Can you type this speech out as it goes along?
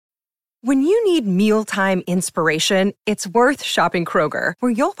When you need mealtime inspiration, it's worth shopping Kroger,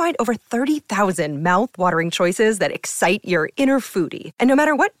 where you'll find over 30,000 mouth-watering choices that excite your inner foodie. And no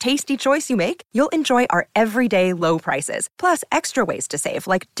matter what tasty choice you make, you'll enjoy our everyday low prices, plus extra ways to save,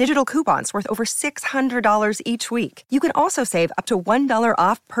 like digital coupons worth over $600 each week. You can also save up to $1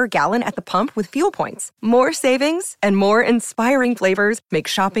 off per gallon at the pump with fuel points. More savings and more inspiring flavors make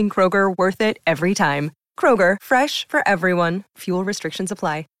shopping Kroger worth it every time. Kroger, fresh for everyone. Fuel restrictions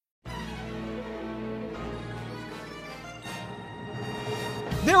apply.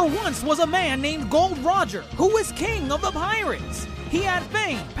 There once was a man named Gold Roger who was king of the pirates. He had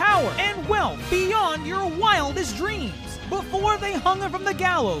fame, power, and wealth beyond your wildest dreams. Before they hung him from the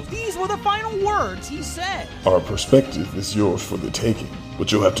gallows, these were the final words he said. Our perspective is yours for the taking,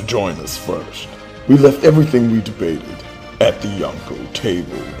 but you'll have to join us first. We left everything we debated at the Yonkō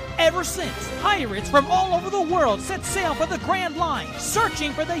table. Ever since, pirates from all over the world set sail for the Grand Line,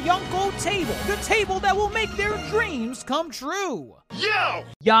 searching for the Yonkō table, the table that will make their dreams come true. Yo,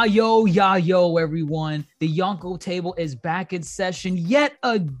 everyone. The Yonkō table is back in session yet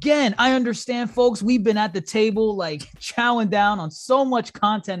again. I understand, folks, we've been at the table like chowing down on so much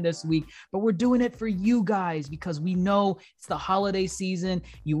content this week, but we're doing it for you guys because we know it's the holiday season.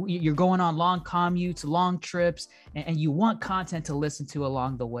 You're going on long commutes, long trips, and you want content to listen to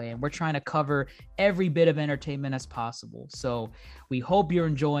along the way. And we're trying to cover every bit of entertainment as possible. So we hope you're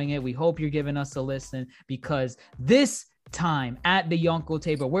enjoying it. We hope you're giving us a listen, because this time at the Yonkō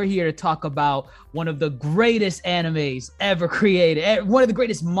table, we're here to talk about one of the greatest animes ever created, one of the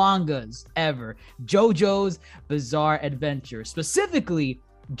greatest mangas ever, Jojo's Bizarre Adventure. Specifically,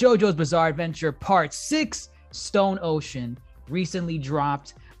 Jojo's Bizarre Adventure Part 6, Stone Ocean, recently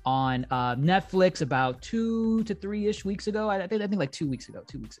dropped on Netflix about 2 to 3-ish weeks ago. I think like 2 weeks ago.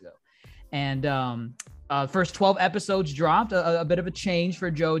 And first 12 episodes dropped, a bit of a change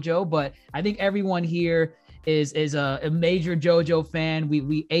for Jojo, but I think everyone here is a major Jojo fan.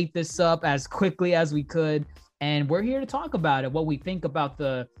 We ate this up as quickly as we could, and we're here to talk about it, what we think about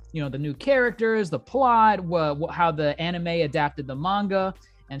the new characters, the plot, how the anime adapted the manga,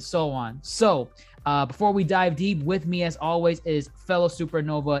 and so on. So before we dive deep, with me as always is fellow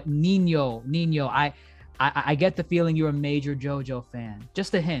Supernova Nino. I get the feeling you're a major JoJo fan.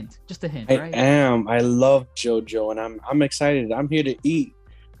 Just a hint, right? I am. I love JoJo, and I'm excited. I'm here to eat.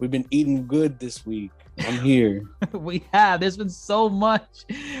 We've been eating good this week. I'm here. We have. There's been so much.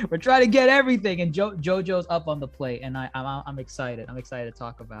 We're trying to get everything, and JoJo's up on the plate, and I'm excited. I'm excited to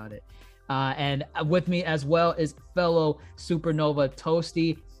talk about it. And with me as well is fellow Supernova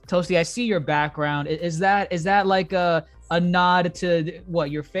Toasty. Toasty, I see your background. Is that like a nod to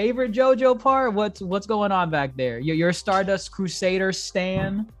what, your favorite JoJo part? What's going on back there? You're a Stardust Crusader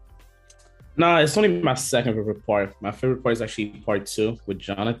stan? No, it's only my second favorite part. My favorite part is actually part 2 with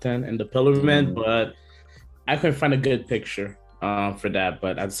Jonathan and the Pillarman, but I couldn't find a good picture for that.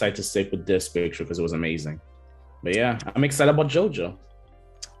 But I decided to stick with this picture because it was amazing. But yeah, I'm excited about JoJo.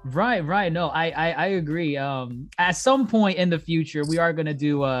 Right. No, I agree. At some point in the future, we are gonna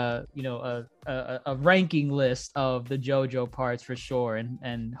do a ranking list of the JoJo parts for sure,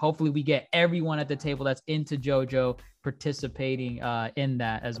 and hopefully we get everyone at the table that's into JoJo participating in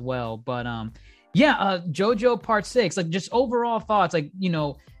that as well. But JoJo Part 6, like, just overall thoughts, like,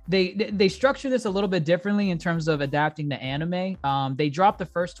 they structure this a little bit differently in terms of adapting the anime. They dropped the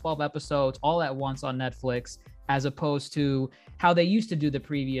first 12 episodes all at once on Netflix, as opposed to how they used to do the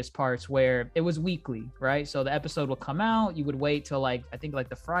previous parts, where it was weekly, right? So the episode would come out, you would wait till I think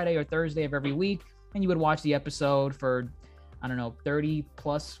the Friday or Thursday of every week, and you would watch the episode for, 30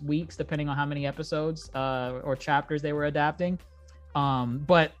 plus weeks, depending on how many episodes or chapters they were adapting.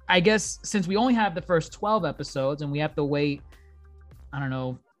 But I guess since we only have the first 12 episodes and we have to wait,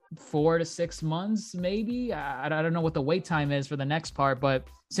 4 to 6 months, maybe. I don't know what the wait time is for the next part, but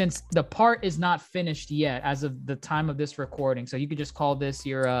since the part is not finished yet as of the time of this recording, so you could just call this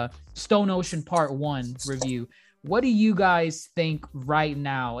your Stone Ocean Part 1 review. What do you guys think right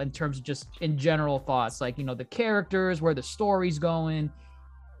now in terms of just in general thoughts? Like, the characters, where the story's going.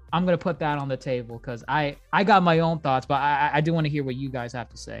 I'm going to put that on the table because I got my own thoughts, but I do want to hear what you guys have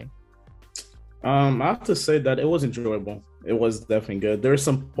to say. I have to say that it was enjoyable. It was definitely good. There were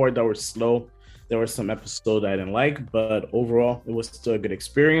some parts that were slow. There were some episodes I didn't like, but overall, it was still a good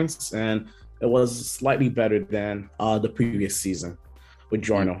experience, and it was slightly better than the previous season with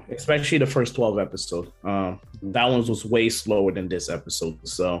Giorno, especially the first 12 episodes. That one was way slower than this episode,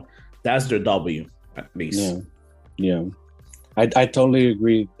 so that's their W, at least. Yeah. I totally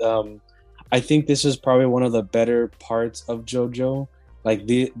agree. I think this is probably one of the better parts of JoJo. Like,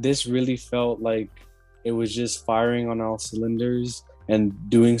 this really felt like it was just firing on all cylinders, and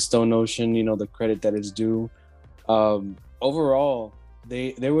doing Stone Ocean, the credit that is due. Overall,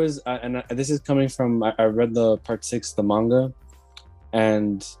 there was, this is coming from, I read the part 6, the manga,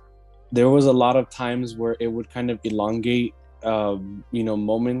 and there was a lot of times where it would kind of elongate,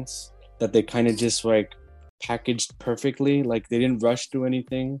 moments that they kind of just like packaged perfectly. Like they didn't rush through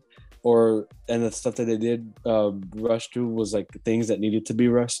anything, and the stuff that they did rush through was like things that needed to be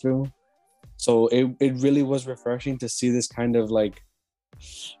rushed through. So it really was refreshing to see this kind of like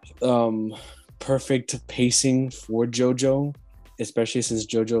perfect pacing for Jojo, especially since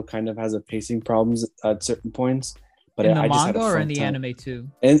Jojo kind of has a pacing problems at certain points. But in the I just manga had a or fun in the time. anime too?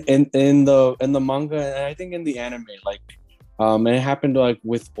 In the manga, and I think in the anime, like and it happened like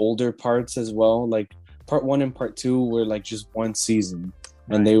with older parts as well. Like part 1 and part 2 were like just one season,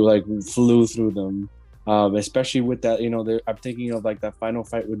 and they like flew through them. Especially with that, I'm thinking of like that final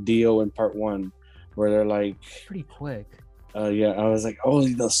fight with Dio in part 1, where they're like pretty quick. Yeah, I was like, oh,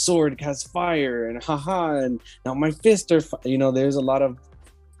 the sword has fire, and haha, and now my fists are, there's a lot of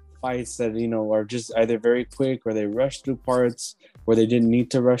fights that, are just either very quick or they rush through parts where they didn't need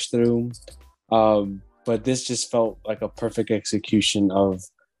to rush through. But this just felt like a perfect execution of,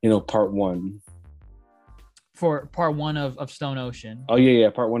 part 1. For part 1 of Stone Ocean. Oh yeah,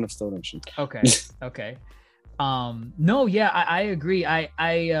 part 1 of Stone Ocean. Okay. Okay. No, yeah, I agree.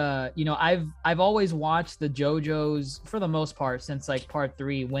 I've always watched the JoJo's for the most part since like part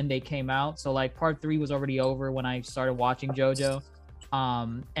 3 when they came out. So like part 3 was already over when I started watching JoJo.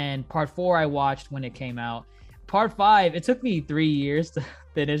 And part 4 I watched when it came out. Part 5, it took me 3 years to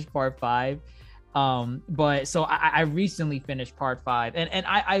finish part 5. But so I recently finished part 5, and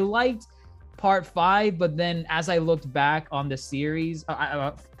I liked part 5, but then as I looked back on the series,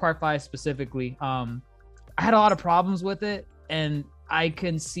 part 5 specifically, I had a lot of problems with it, and I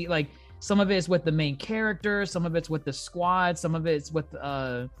can see like some of it's with the main character, some of it's with the squad, some of it's with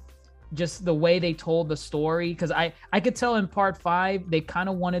just the way they told the story. Because I could tell in part 5 they kind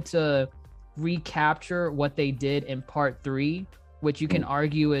of wanted to recapture what they did in part 3, which you can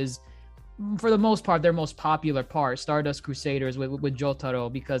argue is for the most part their most popular part, Stardust Crusaders with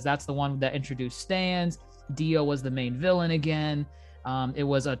Jotaro, because that's the one that introduced stands. Dio was the main villain again. It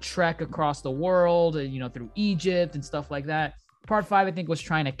was a trek across the world, through Egypt and stuff like that. Part 5, I think, was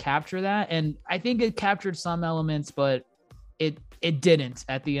trying to capture that, and I think it captured some elements, but it didn't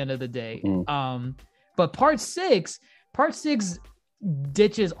at the end of the day. But part 6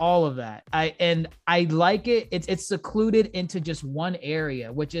 ditches all of that. I like it. It's secluded into just one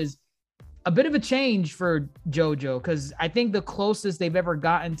area, which is a bit of a change for JoJo, because I think the closest they've ever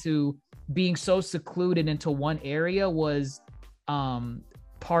gotten to being so secluded into one area was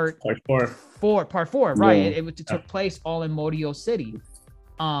part 4, right? Yeah. It took place all in Morio City.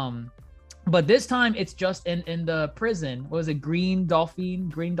 But this time it's just in the prison. What was it? Green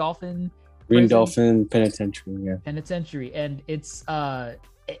Dolphin Penitentiary. And it's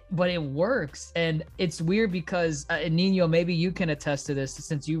but it works, and it's weird because Nino, maybe you can attest to this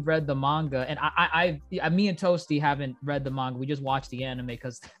since you've read the manga, and I me and Toasty haven't read the manga. We just watched the anime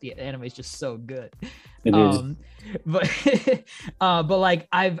because the anime is just so good. It is. But like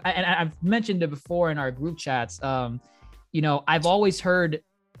I've mentioned it before in our group chats. I've always heard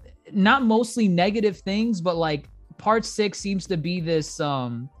not mostly negative things, but like part 6 seems to be this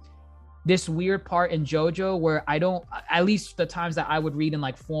weird part in JoJo where I don't, at least the times that I would read in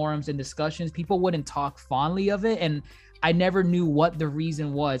like forums and discussions, people wouldn't talk fondly of it, and I never knew what the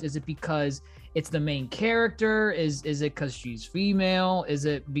reason was. Is it because it's the main character? Is it because she's female? Is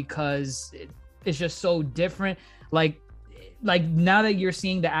it because it's just so different? Like now that you're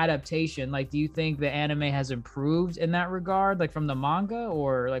seeing the adaptation, like, do you think the anime has improved in that regard, like from the manga,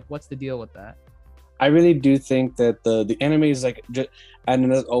 or like what's the deal with that? I really do think that the anime is like,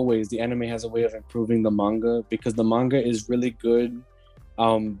 and as always, the anime has a way of improving the manga, because the manga is really good.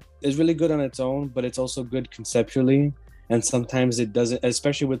 Is really good on its own, but it's also good conceptually. And sometimes it doesn't,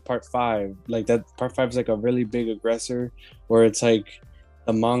 especially with part 5. Like that, part 5 is like a really big aggressor, where it's like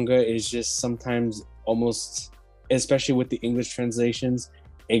the manga is just sometimes almost, especially with the English translations,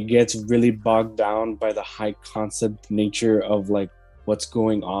 it gets really bogged down by the high concept nature of like what's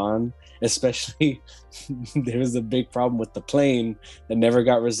going on. Especially there was a big problem with the plane that never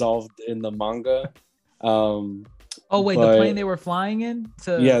got resolved in the manga. The plane they were flying in?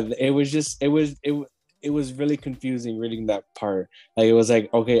 Yeah, it was really confusing reading that part. Like it was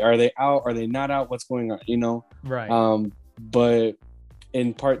like, okay, are they out? Are they not out? What's going on? Right. But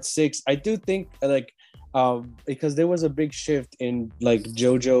in part 6, I do think like because there was a big shift in like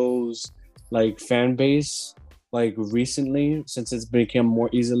JoJo's like fan base like recently, since it's become more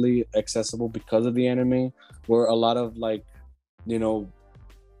easily accessible because of the anime, where a lot of like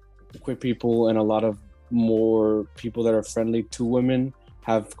queer people and a lot of more people that are friendly to women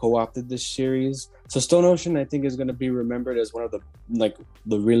have co-opted this series. So Stone Ocean, I think, is going to be remembered as one of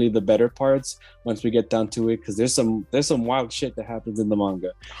the better parts once we get down to it, because there's some wild shit that happens in the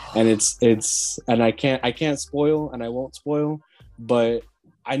manga, and it's and I can't spoil, and I won't spoil, but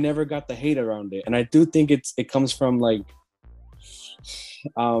I never got the hate around it, and I do think it comes from like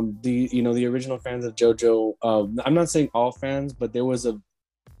the original fans of JoJo. I'm not saying all fans, but there was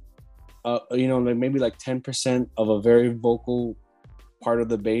maybe like 10% of a very vocal part of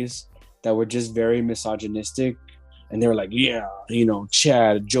the base that were just very misogynistic, and they were like, yeah,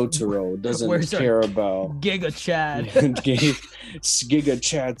 Chad Jotaro doesn't care about Giga Chad. Giga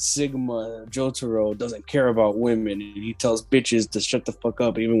Chad Sigma Jotaro doesn't care about women, and he tells bitches to shut the fuck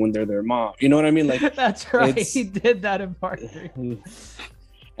up even when they're their mom. You know what I mean? Like, that's right, he did that in part 3.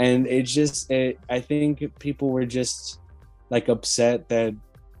 And it's just I think people were just like upset that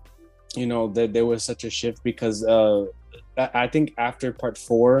that there was such a shift, because I think after part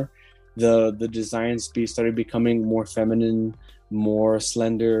 4, the design speed started becoming more feminine, more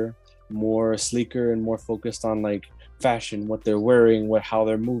slender, more sleeker, and more focused on like fashion, what they're wearing, how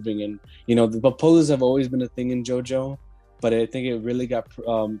they're moving, and the poses have always been a thing in JoJo, but I think it really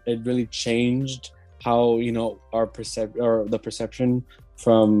really changed how our the perception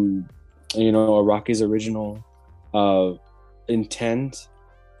from Araki's original intent.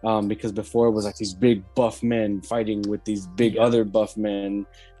 Because before it was like these big buff men fighting with these big other buff men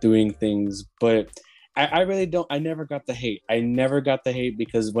doing things, but I never got the hate.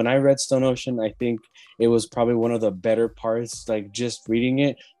 Because when I read Stone Ocean, I think it was probably one of the better parts, like just reading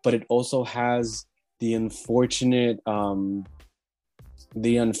it, but it also has the unfortunate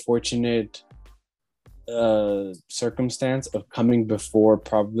circumstance of coming before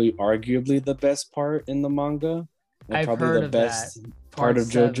probably arguably the best part in the manga, and I've probably heard the of best that. part of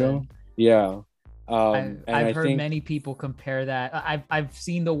JoJo. Yeah. I've heard many people compare that. I've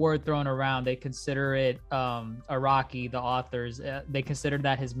seen the word thrown around. They consider it Araki, the authors, they consider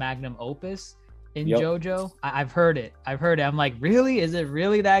that his magnum opus in JoJo. I've heard it. I'm like, really? Is it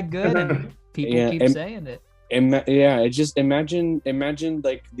really that good? And people keep saying it. Just imagine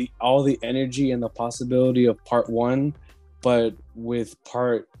like all the energy and the possibility of part 1, but with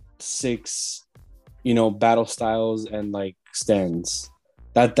part 6, battle styles and like stands.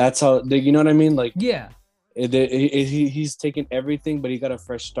 That's how, you know what I mean? Like, yeah, he's taken everything, but he got a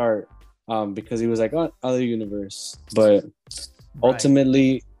fresh start because he was like, oh, other universe. But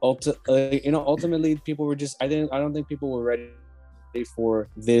ultimately, people were just I don't think people were ready for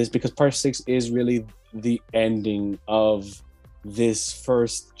this, because part 6 is really the ending of this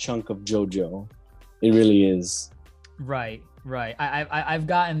first chunk of JoJo. It really is. Right. I've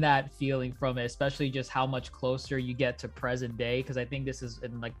gotten that feeling from it, especially just how much closer you get to present day, because I think this is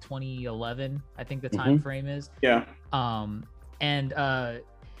in like 2011. I think the time frame is. Yeah. I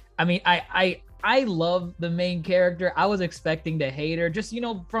mean, I love the main character. I was expecting to hate her, just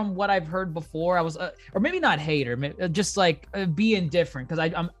from what I've heard before. I was, or maybe not hate her, just like be indifferent,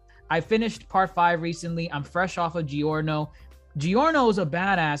 because I finished part 5 recently. I'm fresh off of Giorno. Giorno's a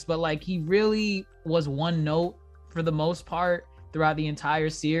badass, but like he really was one note for the most part throughout the entire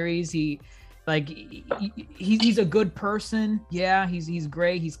series. He's a good person. Yeah, he's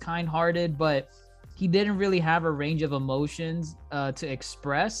great. He's kind-hearted, but he didn't really have a range of emotions to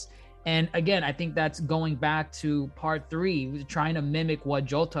express. And again, I think that's going back to part 3. He was trying to mimic what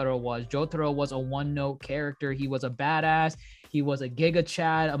Jotaro was. Jotaro was a one-note character. He was a badass. He was a Giga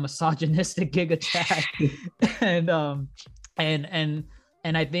Chad, a misogynistic Giga Chad.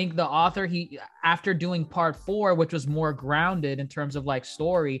 And I think the author, after doing part 4, which was more grounded in terms of like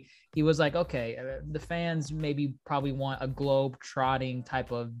story, he was like, okay, the fans probably want a globe trotting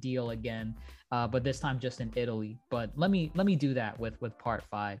type of deal again, but this time just in Italy. But let me do that with part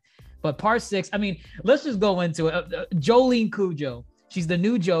 5. But part 6, I mean, let's just go into it. Jolene Cujo, she's the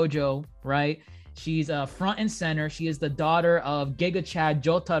new JoJo, right? She's front and center. She is the daughter of Giga Chad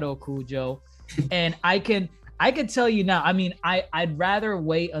Jotaro Cujo, and I can tell you now, I mean, I'd rather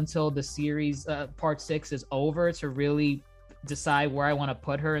wait until the series part 6 is over to really decide where I want to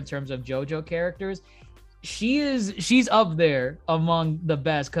put her in terms of JoJo characters. She's up there among the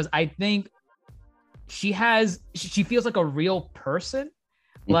best, because I think she feels like a real person.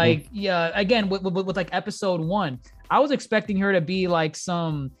 Like, yeah, again, with like episode 1, I was expecting her to be like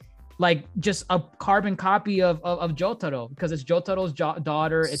just a carbon copy of Jotaro, because it's Jotaro's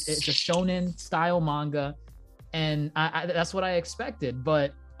daughter. It's a shonen style manga. And I that's what I expected,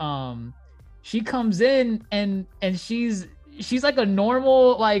 but she comes in and she's like a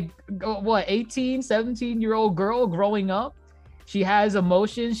normal, like, 18, 17-year-old girl growing up, She has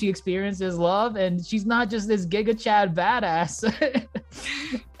emotions. She experiences love, and she's not just this Giga Chad badass.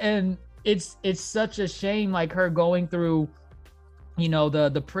 And it's such a shame, like her going through, you know,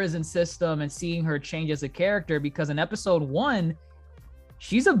 the prison system and seeing her change as a character, because in episode 1,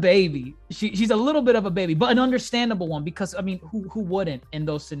 she's a baby. She's a little bit of a baby, but an understandable one, because I mean, who wouldn't in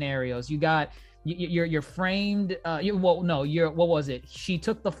those scenarios? You got you're framed. What was it? She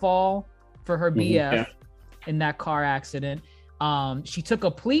took the fall for her BF in that car accident. She took a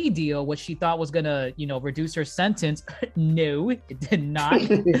plea deal, which she thought was gonna, you know, reduce her sentence. No, it did not.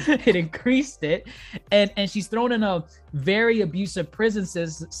 It increased it, and she's thrown in a very abusive prison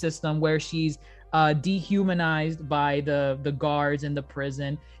system where she's dehumanized by the guards in the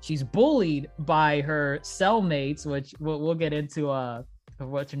prison. She's bullied by her cellmates, which we'll get into.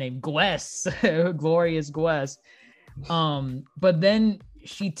 What's her name? Gwess, Glorious Gwess. But then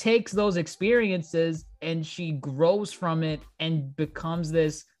she takes those experiences and she grows from it and becomes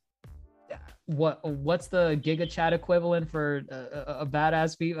this. What's the Giga Chad equivalent for a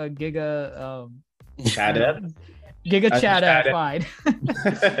badass Giga Chad? Giga Chad, fine.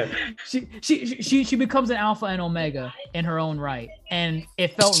 she becomes an alpha and omega in her own right, and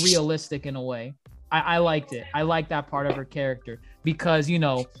it felt realistic in a way. I liked it. I liked that part of her character, because, you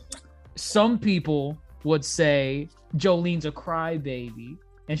know, some people would say Jolene's a crybaby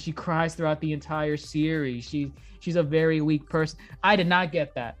and she cries throughout the entire series. She's a very weak person. I did not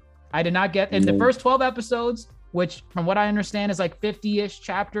get that. I did not get in the first 12 episodes, which from what I understand is like 50-ish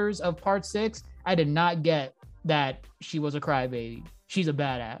chapters of part 6. I did not get that she was a crybaby. She's a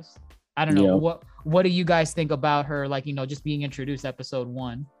badass. I don't know. What do you guys think about her, like, you know, just being introduced episode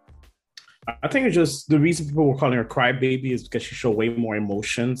 1? I think it's just the reason people were calling her crybaby is because she showed way more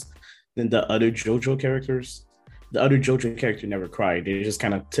emotions than the other JoJo characters. The other JoJo character never cried. They just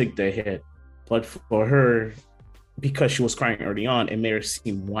kind of took the hit. But for her, because she was crying early on, it made her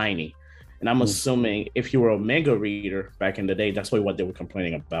seem whiny. And I'm assuming if you were a manga reader back in the day, that's what they were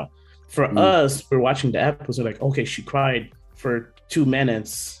complaining about. For us, we're watching the episode like, okay, she cried for 2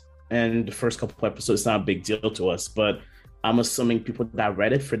 minutes and the first couple episodes, it's not a big deal to us. But I'm assuming people that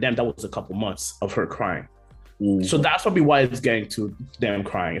read it, for them, that was a couple months of her crying. So that's probably why it's getting to them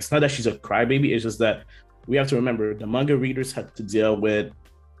crying. It's not that she's a crybaby. It's just that we have to remember the manga readers had to deal with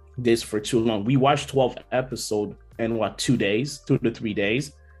this for too long. We watched 12 episodes in 2 to 3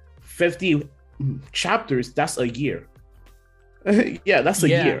 days. 50 chapters, that's a year. Yeah, that's a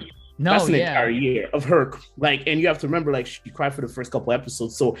year. No, that's an entire year of her. Like, and you have to remember, like, she cried for the first couple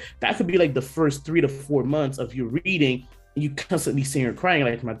episodes. So that could be like the first 3 to 4 months of you reading. You constantly seeing her crying,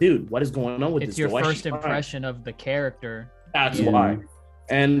 like, my dude, what is going on with this? It's your first impression of the character. That's why.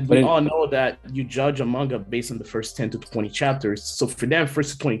 And we all know that you judge a manga based on the first 10 to 20 chapters. So for them,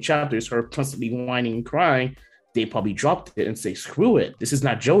 first 20 chapters, her constantly whining and crying, they probably dropped it and say, screw it. This is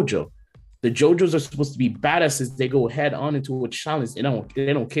not JoJo. The JoJos are supposed to be badasses. They go head on into a challenge. They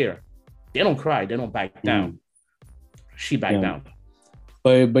don't care. They don't cry. They don't back down. She backed down.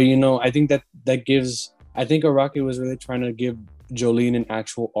 But you know, I think that gives. I think Araki was really trying to give Jolene an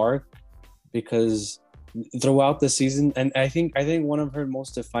actual arc, because throughout the season, and I think one of her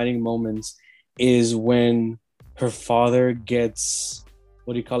most defining moments is when her father gets,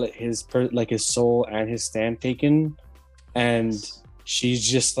 what do you call it, his soul and his stand taken, and she's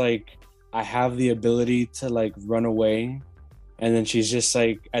just like, I have the ability to like run away, and then she's just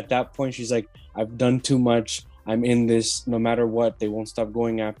like, at that point she's like, I've done too much. I'm in this, no matter what, they won't stop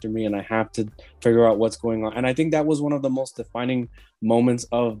going after me, and I have to figure out what's going on. And I think that was one of the most defining moments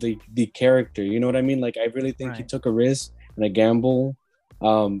of the character. You know what I mean? Like, I really think he took a risk and a gamble,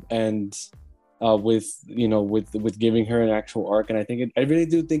 with giving her an actual arc. And I really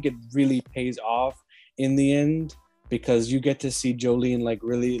do think it really pays off in the end, because you get to see Jolene like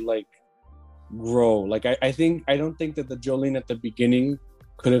really like grow. Like, I don't think that the Jolene at the beginning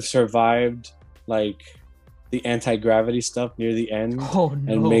could have survived like the anti-gravity stuff near the end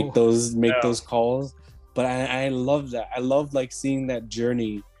and make those calls. But I love that. I love like seeing that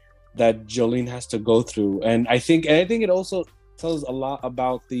journey that Jolene has to go through. And I think it also tells a lot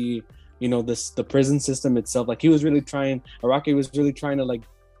about the prison system itself. Like, Araki was really trying to like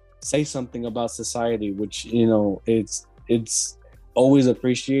say something about society, which, you know, it's always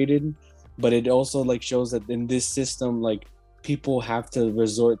appreciated, but it also like shows that in this system, like, people have to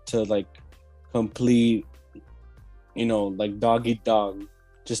resort to like complete, you know, like dog eat dog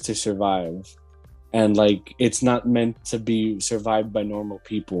just to survive. And like, it's not meant to be survived by normal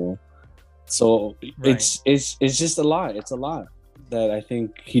people. So it's just a lot. It's a lot that I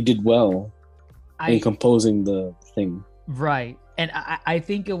think he did well in composing the thing. Right. And I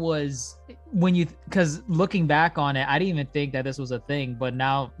think it was because looking back on it, I didn't even think that this was a thing. But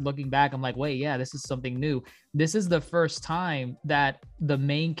now looking back, I'm like, wait, yeah, this is something new. This is the first time that the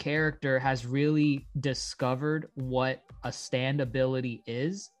main character has really discovered what a stand ability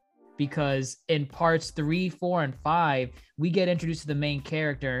is. Because in parts 3, 4, and 5, we get introduced to the main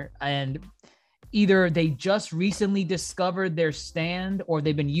character, and either they just recently discovered their stand or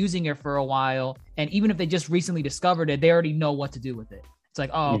they've been using it for a while. And even if they just recently discovered it, they already know what to do with it. It's like,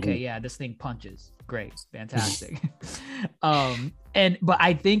 oh, okay, yeah, this thing punches. Great, fantastic. But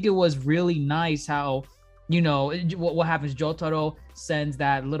I think it was really nice how, what happens. Jotaro sends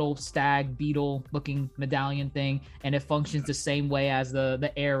that little stag beetle looking medallion thing, and it functions the same way as the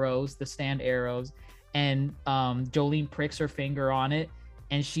arrows, the stand arrows. And Jolene pricks her finger on it,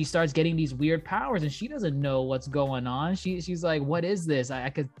 and she starts getting these weird powers, and she doesn't know what's going on. She's like, what is this? I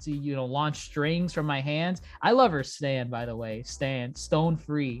could see, launch strings from my hands. I love her stand, by the way. Stand, stone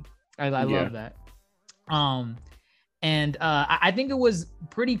free. I love that. I think it was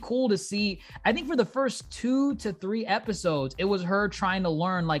pretty cool to see. I think for the first 2 to 3 episodes, it was her trying to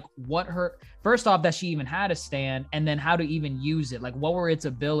learn like first off, that she even had a stand, and then how to even use it. Like, what were its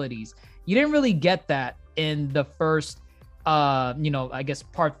abilities? You didn't really get that in the first I guess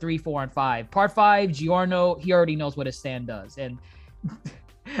part 3, 4, and 5. Part 5, Giorno, he already knows what his stand does, and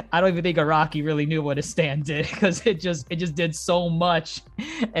I don't even think Araki really knew what his stand did, because it just did so much,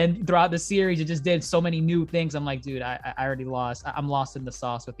 and throughout the series it just did so many new things. I'm like, dude, I already lost. I'm lost in the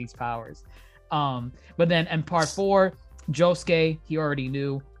sauce with these powers. But then in part 4, Josuke, he already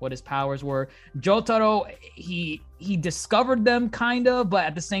knew what his powers were. Jotaro, he discovered them kind of, but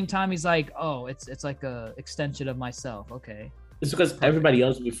at the same time he's like, oh, it's like a extension of myself. Okay. It's because everybody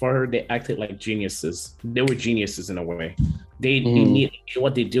else before her, they acted like geniuses. They were geniuses in a way. They need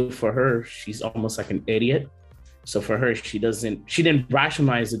what they do. For her, she's almost like an idiot. So for her, she didn't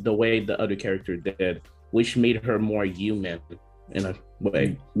rationalize it the way the other character did, which made her more human in a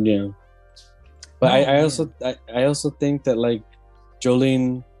way. Yeah. But I also think that like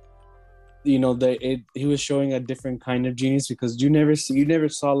Jolene, he was showing a different kind of genius, because you never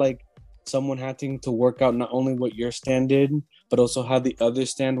saw like someone having to work out not only what your stand did, but also how the other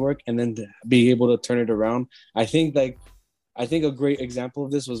stand worked, and then to be able to turn it around. I think a great example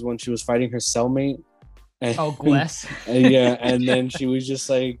of this was when she was fighting her cellmate. And, Bless. Yeah, and then she was just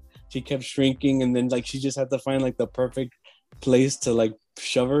like, she kept shrinking, and then like she just had to find like the perfect place to like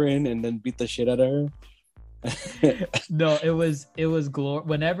shove her in and then beat the shit out of her. No, it was glory.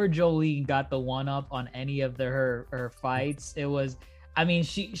 Whenever Jolene got the one up on any of her fights, it was, I mean,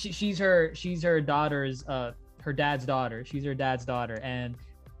 she's her daughter's her dad's daughter. She's her dad's daughter, and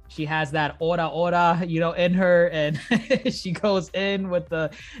she has that ora in her, and she goes in with the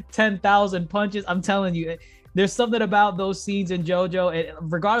 10,000 punches. I'm telling you, there's something about those scenes in JoJo,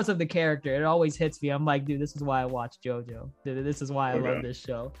 regardless of the character, it always hits me. I'm like, dude, this is why I watch JoJo. This is why I love this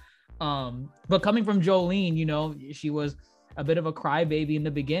show. But coming from Jolene, she was a bit of a crybaby in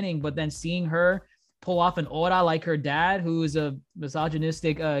the beginning, but then seeing her pull off an ora like her dad, who is a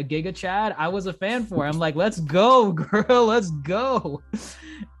misogynistic Giga Chad, I was a fan for. I'm like, let's go, girl, let's go.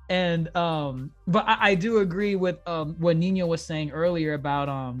 And but I do agree with what Nino was saying earlier about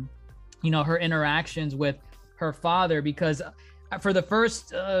her interactions with her father, because for the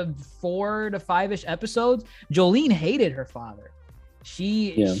first 4 to 5-ish episodes, Jolene hated her father.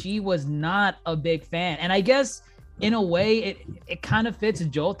 She was not a big fan, and I guess in a way it kind of fits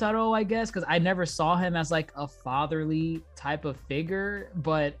Jotaro, I guess, because I never saw him as like a fatherly type of figure,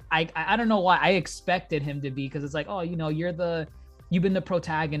 but I don't know why I expected him to be, because it's like, oh, you've been the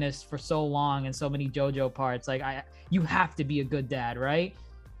protagonist for so long in so many JoJo parts, like you have to be a good dad, right?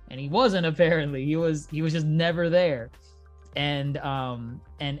 And he wasn't, apparently. He was just never there. And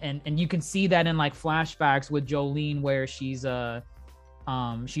you can see that in like flashbacks with Jolene, where she's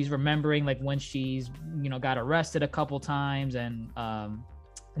remembering like when she's got arrested a couple times, and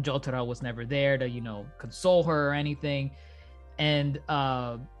Jotaro was never there to console her or anything. And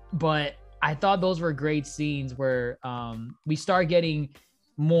but I thought those were great scenes where we start getting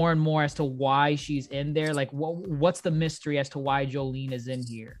more and more as to why she's in there. Like what's the mystery as to why Jolene is in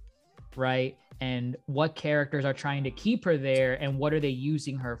here, right? And what characters are trying to keep her there, and what are they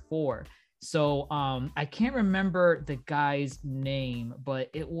using her for? So I can't remember the guy's name, but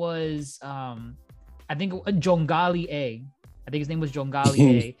it was I think Jongali A. I think his name was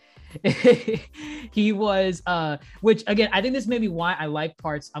Jongali A. He was which again, I think this may be why I like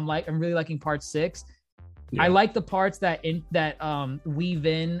parts. I'm really liking part 6. Yeah. I like the parts that weave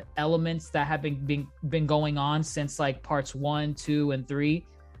in elements that have been going on since like parts 1, 2, and 3.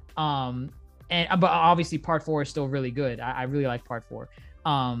 but obviously part 4 is still really good. I really like part 4.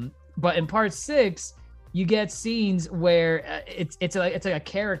 But in part 6, you get scenes where it's like a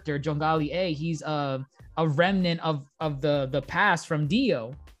character, Jongali A. He's a remnant of the past from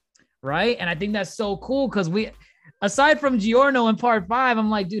Dio, right? And I think that's so cool because aside from Giorno in part 5, I'm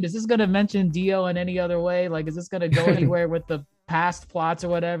like, dude, is this gonna mention Dio in any other way? Like, is this gonna go anywhere with the past plots or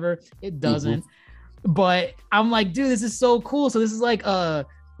whatever? It doesn't. But I'm like, dude, this is so cool. So this is like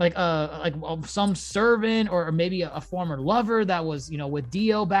some servant or maybe a former lover that was, with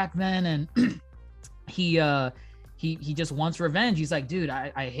Dio back then, and he just wants revenge. He's like, dude,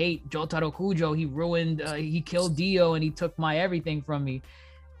 I hate Jotaro Kujo. He ruined, he killed Dio and he took my everything from me.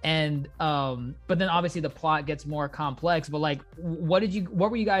 And but then obviously the plot gets more complex. But like, what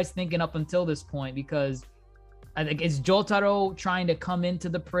were you guys thinking up until this point? Because I think is Jotaro trying to come into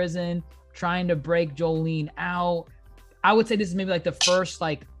the prison, trying to break Jolene out? I would say this is maybe like the first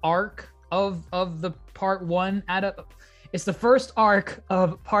like arc of the part 1 it's the first arc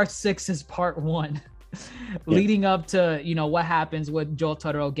of part 6's part 1. Leading up to what happens with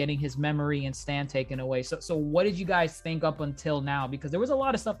Jotaro getting his memory and stand taken away. So what did you guys think up until now? Because there was a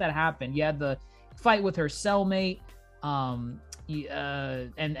lot of stuff that happened. You had the fight with her cellmate, and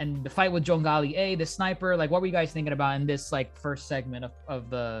the fight with Jongali A, the sniper. Like, what were you guys thinking about in this like first segment of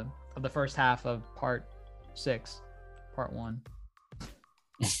the first half of part 6, part 1?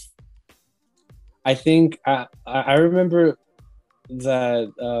 I think I remember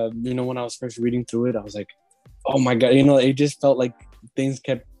that when I was first reading through it, I was like, oh my god, it just felt like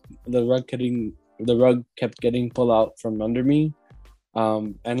the rug kept getting pulled out from under me,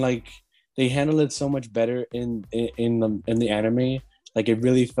 and like they handled it so much better in the anime. Like it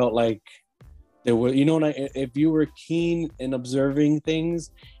really felt like there were, if you were keen in observing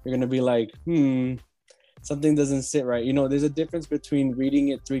things, you're gonna be like, something doesn't sit right. There's a difference between reading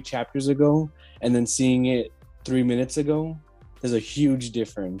it 3 chapters ago and then seeing it 3 minutes ago. There's a huge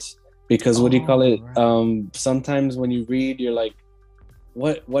difference because right. Sometimes when you read, you're like,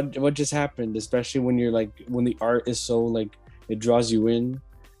 what just happened? Especially when you're like, when the art is so like, it draws you in.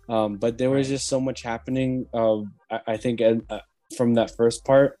 But there was just so much happening, I think from that first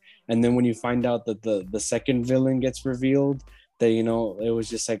part. And then when you find out that the second villain gets revealed, that, it was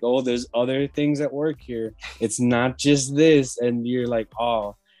just like, oh, there's other things at work here. It's not just this. And you're like,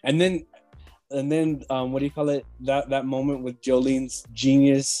 oh, and then that moment with Jolene's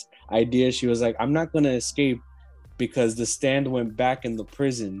genius idea. She was like, I'm not going to escape because the stand went back in the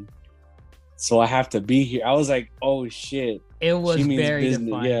prison. So I have to be here. I was like, oh shit. It was very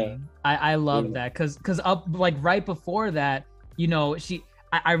defining. Yeah. I love that. Cause up like right before that,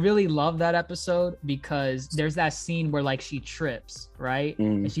 I really love that episode because there's that scene where like she trips, right?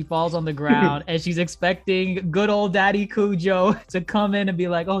 And she falls on the ground and she's expecting good old Daddy Kujo to come in and be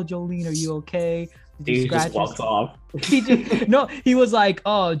like, oh, Jolene, are you okay? He just walks off. He was like,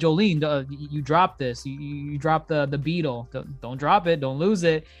 oh, Jolene, you dropped this. You dropped the beetle. Don't drop it. Don't lose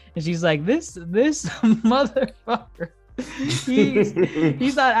it. And she's like, this motherfucker.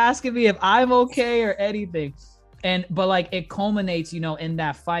 He's not asking me if I'm okay or anything. But like it culminates, in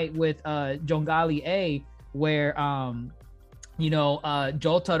that fight with Jongali A, where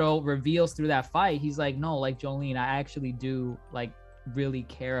Jotaro reveals through that fight, he's like, no, like Jolene, I actually do like really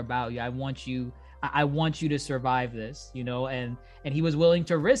care about you. I want you to survive this, and he was willing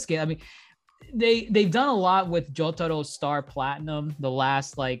to risk it. I mean, they've done a lot with Jotaro's Star Platinum, the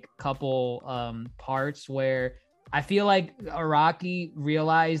last like couple parts where I feel like Araki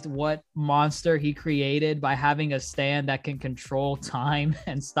realized what monster he created by having a stand that can control time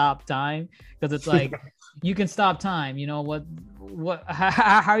and stop time. Because it's like, you can stop time, how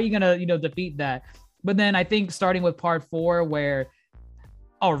are you going to, defeat that? But then I think starting with part 4, where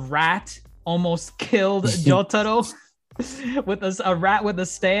a rat almost killed Jotaro with a rat with a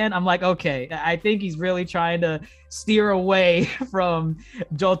stand, I'm like, okay, I think he's really trying to steer away from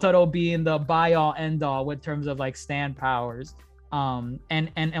Jotaro being the buy-all end-all with terms of like stand powers, and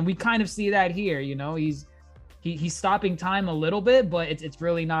we kind of see that here. He's stopping time a little bit, but it's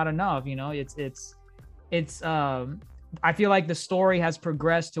really not enough. It's I feel like the story has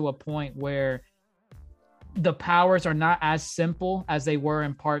progressed to a point where the powers are not as simple as they were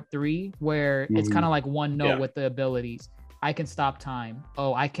in part 3, where it's kind of like one note with the abilities. I can stop time.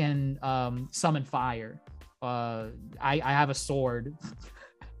 Oh, I can summon fire. I have a sword.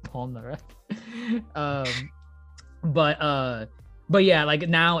 But yeah, like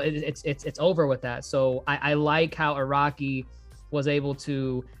now it's over with that. So I like how Araki was able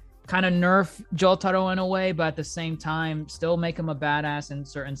to kind of nerf Jotaro in a way, but at the same time still make him a badass in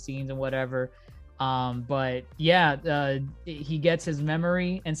certain scenes and whatever. But yeah, he gets his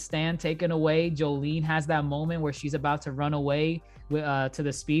memory and stand taken away. Jolene has that moment where she's about to run away to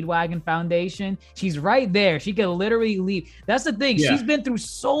the Speedwagon Foundation. She's right there. She can literally leave. That's the thing. She's been through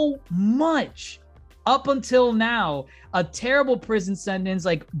so much up until now. A terrible prison sentence,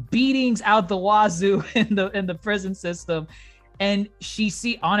 like beatings out the wazoo in the prison system. And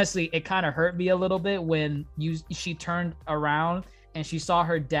honestly, it kind of hurt me a little bit when she turned around and she saw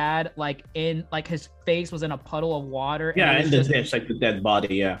her dad his face was in a puddle of water. Yeah, in the ditch, like the dead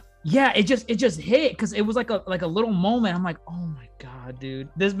body. Yeah, it just hit because it was like a little moment. I'm like, oh my god, dude,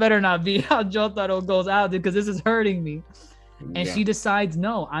 this better not be how Jotaro goes out, dude, because this is hurting me. And she decides,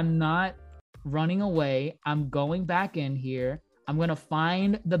 no, I'm not running away. I'm going back in here. I'm gonna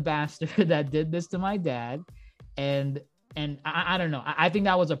find the bastard that did this to my dad. And I don't know. I think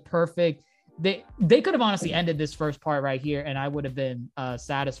that was a perfect. They could have honestly ended this first part right here, and I would have been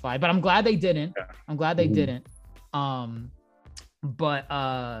satisfied. But I'm glad they didn't. I'm glad they didn't. But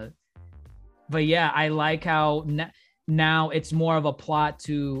yeah, I like how now it's more of a plot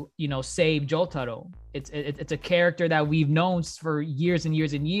to save Jotaro. It's a character that we've known for years and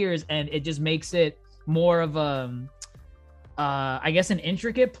years and years, and it just makes it more of a I guess an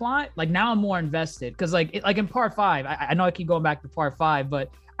intricate plot. Like now I'm more invested because like in part 5, I know I keep going back to part 5, but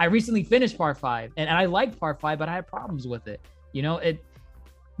I recently finished part 5 and I liked part 5, but I had problems with it.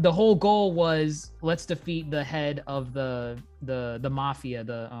 The whole goal was let's defeat the head of the mafia,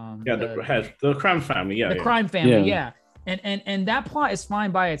 the crime family, the crime family, and that plot is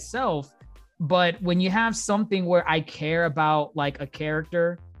fine by itself, but when you have something where I care about like a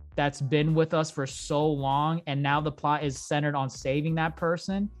character that's been with us for so long, and now the plot is centered on saving that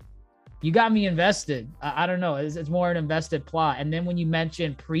person, you got me invested. I don't know, it's more an invested plot. And then when you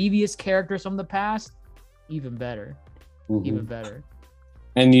mention previous characters from the past, even better. Even better.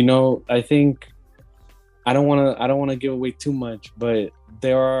 And I think I don't want to give away too much, but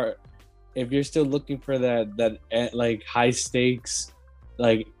there are, if you're still looking for that like high stakes,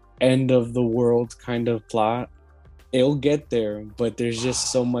 like end of the world kind of plot, it'll get there. But there's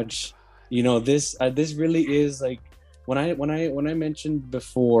just so much, this really is like when I mentioned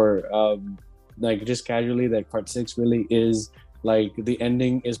before, like just casually, that part 6 really is like the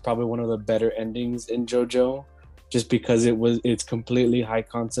ending is probably one of the better endings in JoJo. Just because it's completely high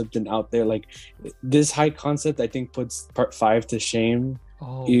concept and out there. Like this high concept, I think puts part 5 to shame,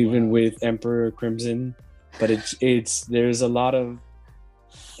 with Emperor Crimson. But there's a lot of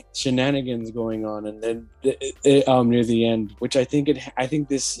shenanigans going on, and then near the end, which I think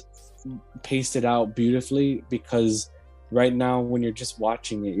this paced it out beautifully, because right now when you're just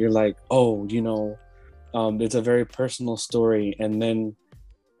watching it, you're like, it's a very personal story, and then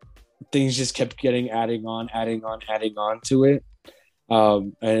things just kept adding on to it,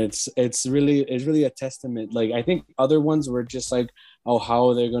 and it's really a testament. Like I think other ones were just like, oh, how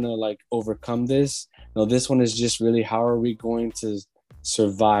are they gonna like overcome this? No, this one is just really, how are we going to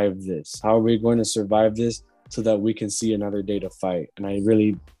survive this? How are we going to survive this so that we can see another day to fight? And I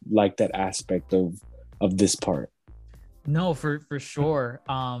really like that aspect of this part. No, for sure.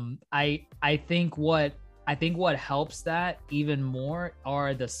 I think what helps that even more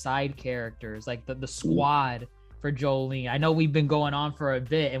are the side characters, like the squad for Jolene. I know we've been going on for a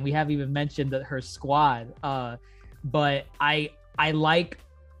bit and we haven't even mentioned her squad, but I like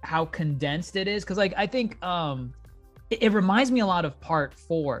how condensed it is, because like I think it reminds me a lot of part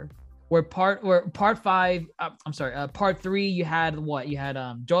 4, where part 3 you had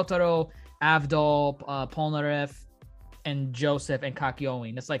Jotaro, Avdol, Polnareff, and Joseph and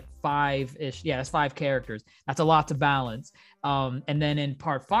Kakyoin. That's like 5-ish. Yeah, that's 5 characters. That's a lot to balance. And then in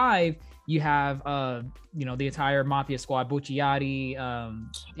part 5, you have the entire mafia squad, Bucciati.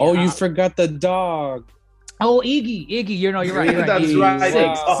 You forgot the dog. Oh, Iggy. You're right. That's Iggy.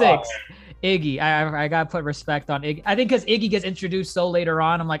 right. 6. Iggy. I gotta put respect on Iggy. I think because Iggy gets introduced so later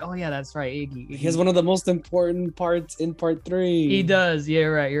on, I'm like, oh yeah, that's right, Iggy. He has one of the most important parts in part 3. He does.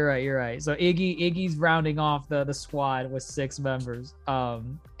 Yeah, you're right. So Iggy's rounding off the squad with 6 members.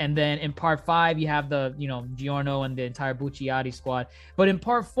 And then in part 5, you have the Giorno and the entire Bucciati squad. But in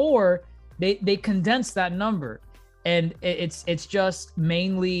part 4, they condense that number, and it's just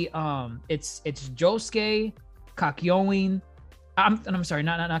mainly it's Josuke, Kakyoin. I'm sorry,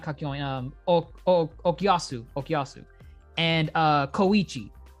 not Kakyoin. Okuyasu, and Koichi.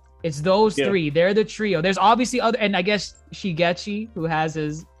 It's those 3. They're the trio. There's obviously other, and I guess Shigechi, who has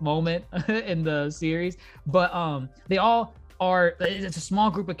his moment in the series. But they all are. It's a small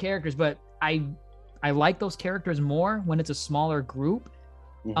group of characters, but I like those characters more when it's a smaller group.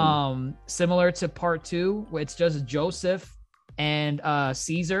 Similar to part 2, where it's just Joseph and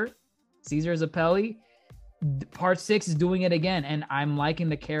Caesar. Caesar Zappelli. Part 6 is doing it again, and I'm liking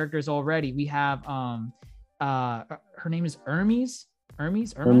the characters already. We have her name is Hermes.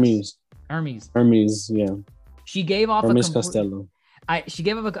 Yeah. She gave off Hermes Costello. She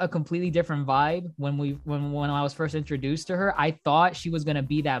gave up a completely different vibe when I was first introduced to her. I thought she was gonna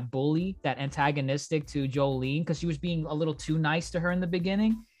be that bully, that antagonistic to Jolene, because she was being a little too nice to her in the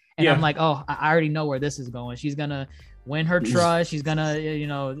beginning. And I'm like, oh, I already know where this is going. She's gonna win her trust. She's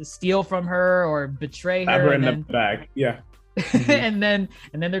gonna, steal from her or betray her. Have her in the back. Yeah. and then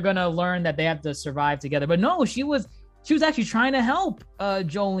they're gonna learn that they have to survive together. But no, she was actually trying to help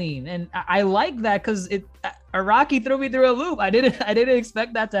Jolene, and I like that because Araki threw me through a loop. I didn't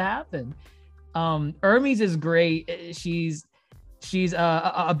expect that to happen. Hermes is great. She's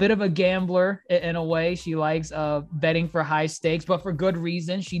a bit of a gambler in a way. She likes betting for high stakes, but for good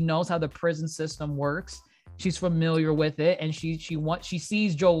reason. She knows how the prison system works. She's familiar with it, and she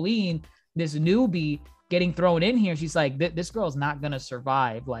sees Jolene, this newbie, getting thrown in here. She's like, this girl's not gonna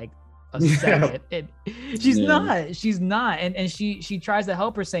survive like a second. She's not. And she tries to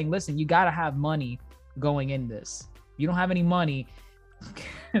help her, saying, listen, you gotta have money going in this. You don't have any money,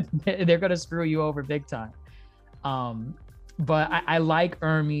 they're gonna screw you over big time. But I like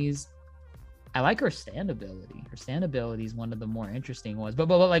Hermes. I like her stand ability. Her stand ability is one of the more interesting ones. But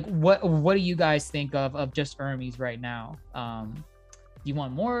like, what do you guys think of just Hermes right now? Do you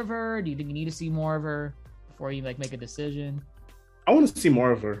want more of her? Do you think you need to see more of her before you like make a decision? I want to see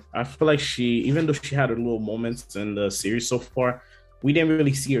more of her. I feel like even though she had her little moments in the series so far, we didn't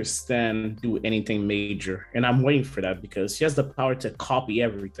really see her do anything major. And I'm waiting for that because she has the power to copy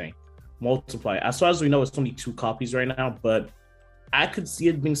everything, multiply. As far as we know, it's only 2 copies right now, but I could see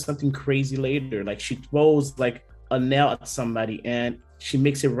it being something crazy later. Like she throws like a nail at somebody and she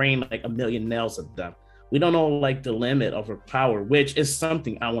makes it rain like 1,000,000 nails at them. We don't know like the limit of her power, which is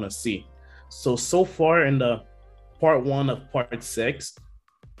something I want to see. So far in the part 1 of part 6,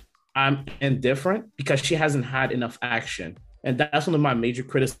 I'm indifferent because she hasn't had enough action. And that's one of my major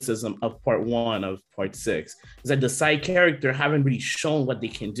criticism of part 1 of part 6, is that the side character haven't really shown what they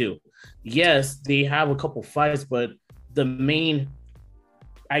can do. Yes, they have a couple fights, but the main,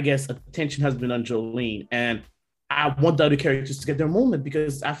 I guess, attention has been on Jolene. And I want the other characters to get their moment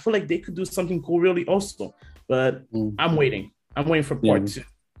because I feel like they could do something cool really also. But I'm waiting. I'm waiting for part 2.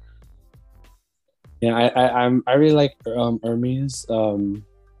 Yeah, I really like Hermes.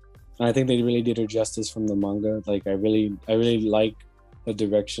 I think they really did her justice from the manga. Like I really like the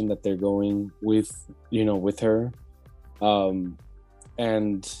direction that they're going with her. And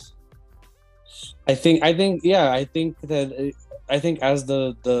I think as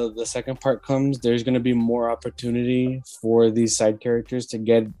the second part comes, there's going to be more opportunity for these side characters to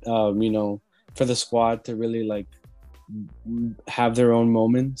get for the squad to really like have their own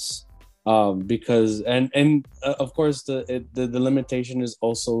moments. Because of course the limitation is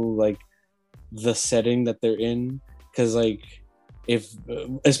also like the setting that they're in, because like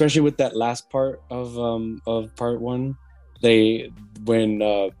especially with that last part of part 1, when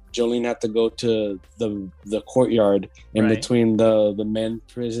Jolene had to go to the courtyard in between the men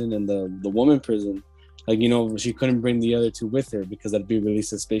prison and the woman prison, like she couldn't bring the other 2 with her because that'd be really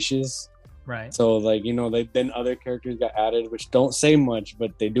suspicious. Right. So like then other characters got added, which don't say much,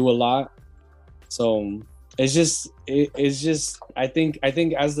 but they do a lot. So it's just I think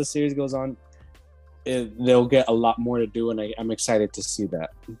as the series goes on, they'll get a lot more to do, and I'm excited to see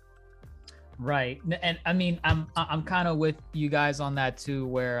that. Right. And I mean, I'm kind of with you guys on that too,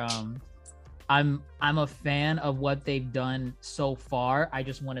 where I'm a fan of what they've done so far. I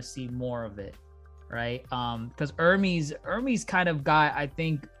just want to see more of it. Right. Because Hermes kind of got, I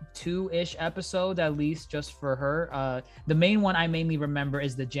think, 2-ish episodes at least just for her. The main one I mainly remember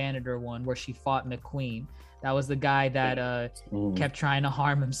is the janitor one where she fought McQueen. That was the guy that kept trying to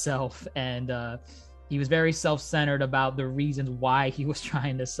harm himself, and he was very self-centered about the reasons why he was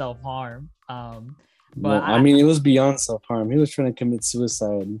trying to self-harm. But I mean, it was beyond self-harm. He was trying to commit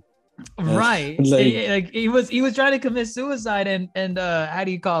suicide. Right. He was trying to commit suicide, and how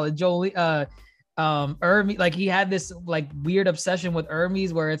do you call it, Jolie? Hermes, like he had this like weird obsession with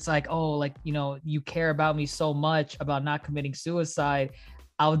Hermes where it's like, oh, like you care about me so much about not committing suicide,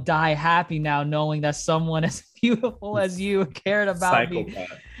 I'll die happy now knowing that someone as beautiful as you cared about me.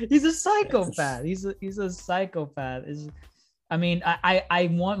 He's a psychopath. He's a psychopath. I mean, I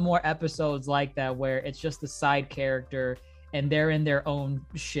want more episodes like that where it's just the side character and they're in their own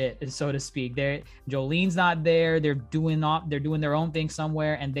shit, so to speak. Jolene's not there. They're doing their own thing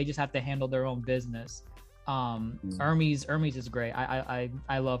somewhere, and they just have to handle their own business. Hermes is great.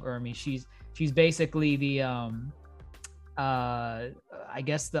 I love Hermes. She's basically the I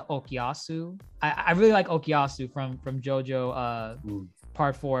guess the Okyasu. I really like Okyasu from Jojo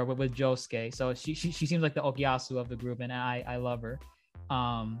part 4 with Josuke. So she seems like the Okyasu of the group, and I love her.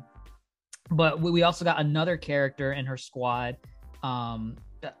 But we also got another character in her squad,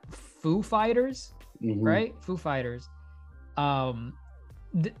 Foo Fighters, right? Foo Fighters.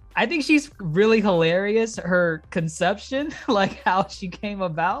 I think she's really hilarious. Her conception, like how she came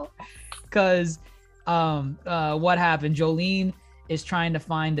about, because what happened? Jolene is trying to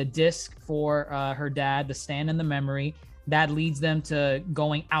find a disc for her dad to stand in the memory. That leads them to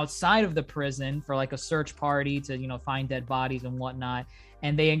going outside of the prison for like a search party to, find dead bodies and whatnot.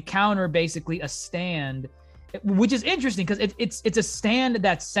 And they encounter basically a stand, which is interesting because it's a stand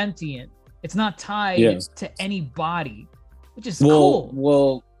that's sentient. It's not tied to any body, which is cool.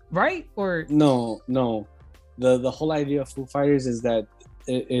 Well, right? Or no. The whole idea of Foo Fighters is that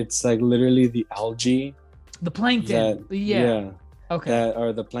it's like literally the algae, the plankton. Okay. That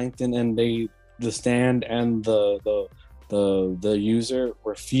are the plankton, and the stand and the user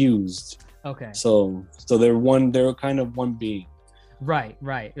were fused. Okay. So they're kind of one being. Right.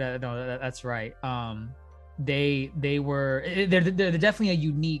 No, that's right. They're definitely a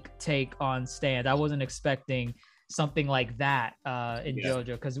unique take on stand. I wasn't expecting something like that in JoJo,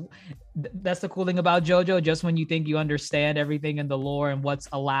 because that's the cool thing about JoJo. Just when you think you understand everything in the lore and what's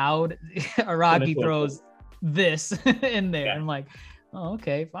allowed, Araki throws this in there. I'm like, oh,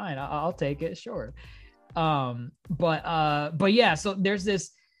 okay, fine, I'll take it, sure. But yeah, so there's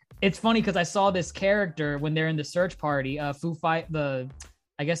this. It's funny because I saw this character when they're in the search party. I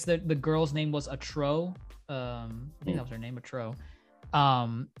guess the girl's name was Atro. I think that was her name, Atro.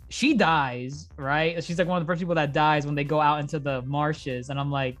 She dies, right? She's like one of the first people that dies when they go out into the marshes, and I'm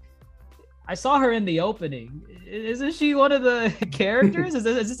like, I saw her in the opening. Isn't she one of the characters? Is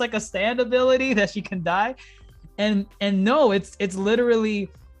this like a stand ability that she can die? And no, it's literally,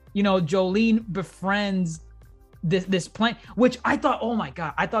 Jolene befriends this plant, which I thought, oh my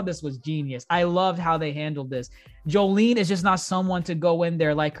God, I thought this was genius. I loved how they handled this. Jolene is just not someone to go in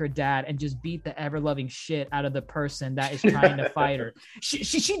there like her dad and just beat the ever-loving shit out of the person that is trying to fight her.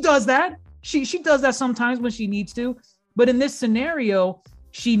 She does that. She does that sometimes when she needs to. But in this scenario,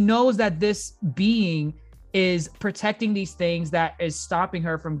 she knows that this being is protecting these things that is stopping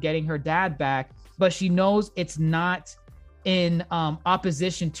her from getting her dad back. But she knows it's not in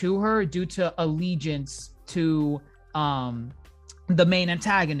opposition to her due to allegiance to the main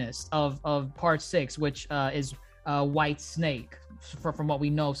antagonist of part 6, which is White Snake, from what we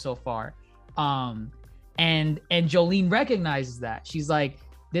know so far. And Jolene recognizes that. She's like,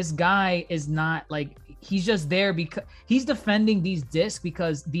 this guy is not like, he's just there because he's defending these discs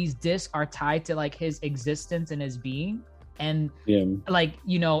because these discs are tied to like his existence and his being. And like,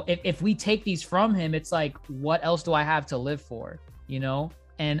 if we take these from him, it's like, what else do I have to live for?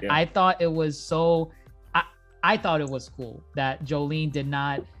 And I thought it was so, I thought it was cool that Jolene did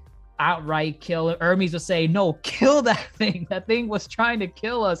not outright kill him. Hermes would say, no, kill that thing. That thing was trying to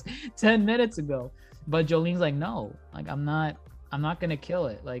kill us 10 minutes ago. But Jolene's like, no, like, I'm not going to kill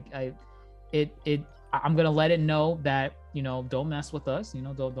it. Like I'm going to let it know that, don't mess with us,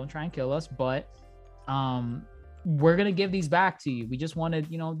 don't try and kill us. But, we're going to give these back to you. We just wanted,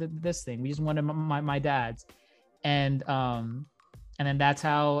 this thing. We just wanted my dad's. And then that's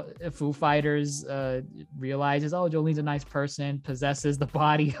how Foo Fighters realizes, oh, Jolene's a nice person, possesses the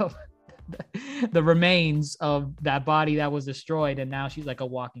body of the remains of that body that was destroyed, and now she's like a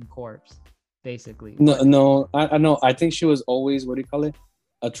walking corpse, basically. No, I know. I think she was always, what do you call it?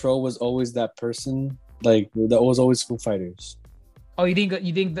 Atro was always that person, like that was always Foo Fighters. Oh, you think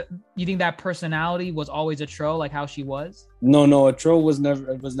that personality was always Atro, like how she was? No, Atro was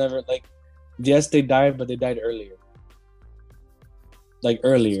never like, yes, they died, but they died earlier. Like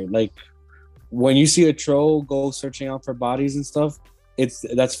when you see a troll go searching out for bodies and stuff,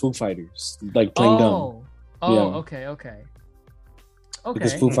 that's Foo Fighters, like playing dumb. Okay.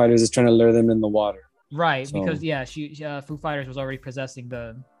 Because Foo Fighters is trying to lure them in the water, right? So, because she Foo Fighters was already possessing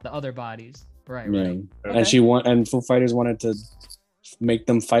the other bodies, right? Okay. And Foo Fighters wanted to make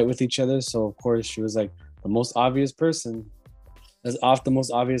them fight with each other, so of course she was like the most obvious person. That's off the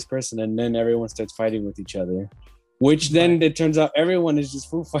most obvious person, and then everyone starts fighting with each other. Which then it turns out everyone is just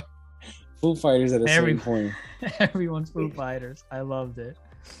Foo Fighters at a certain point. Everyone's Foo Fighters. I loved it.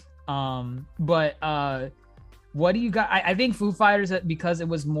 But what do you got? I think Foo Fighters, because it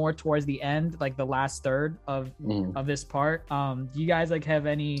was more towards the end, like the last third of this part. Do you guys like have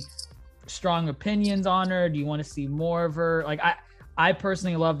any strong opinions on her? Do you want to see more of her? Like I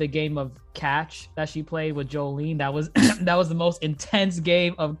personally love the game of catch that she played with Jolene. That was the most intense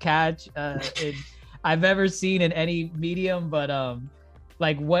game of catch I've ever seen in any medium. But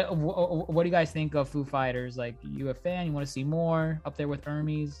like what do you guys think of Foo Fighters? Like, you a fan? You want to see more? Up there with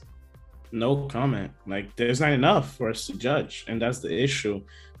Hermes? No comment. Like, there's not enough for us to judge, and that's the issue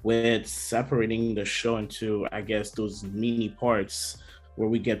with separating the show into, I guess, those mini parts where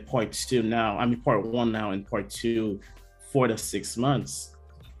we get part 2 now. I mean, part 1 now and part 2, 4 to 6 months.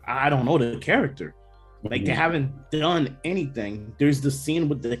 I don't know the character. Like, they haven't done anything. There's the scene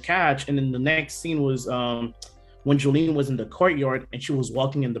with the catch, and then the next scene was when Jolene was in the courtyard and she was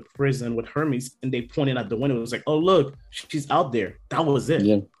walking in the prison with Hermes, and they pointed at the window. It was like, oh, look, she's out there. That was it.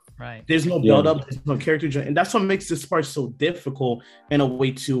 Yeah. Right. There's no build up, there's no character, and that's what makes this part so difficult in a way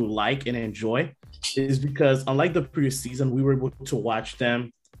to like and enjoy, is because unlike the previous season, we were able to watch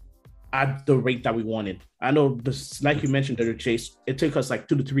them at the rate that we wanted. I know this, like you mentioned, the Chase, it took us like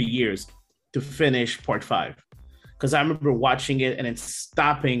 2 to 3 years to finish part 5, because I remember watching it and then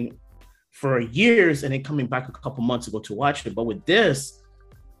stopping for years and then coming back a couple months ago to watch it. But with this,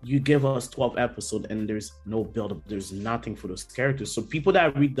 you give us 12 episodes and there's no build-up, there's nothing for those characters. So people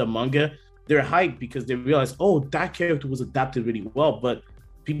that read the manga, they're hyped because they realize, oh, that character was adapted really well. But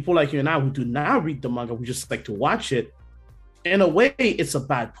people like you and I who do not read the manga, we just like to watch it, in a way, it's a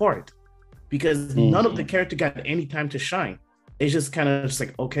bad part, because none of the character got any time to shine. It's just kind of just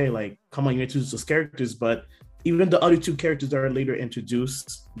like, okay, like, come on, you introduce those characters, but even the other 2 characters that are later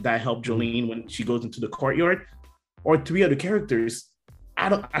introduced that help Jolene when she goes into the courtyard, or 3 other characters,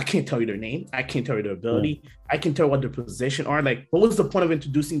 I can't tell you their name. I can't tell you their ability. I can tell what their position are. Like, what was the point of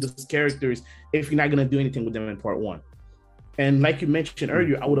introducing those characters if you're not going to do anything with them in part 1? And like you mentioned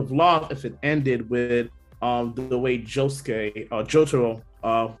earlier, I would have loved if it ended with the way Jojo,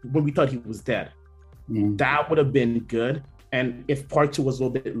 when we thought he was dead. That would have been good. And if part 2 was a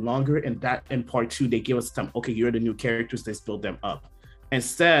little bit longer, and that in part 2, they give us time, okay, you're the new characters, let's build them up.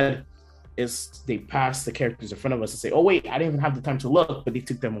 Instead, they pass the characters in front of us and say, oh wait, I didn't even have the time to look, but they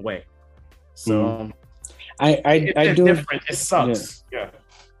took them away. So I do different. It sucks.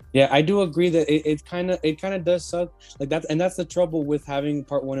 Yeah, I do agree that it kind of does suck, like that. And that's the trouble with having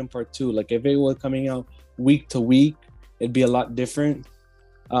part 1 and part 2. Like, if it were coming out week to week, it'd be a lot different,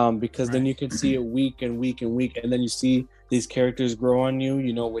 because then you can see it week and week and week, and then you see these characters grow on you,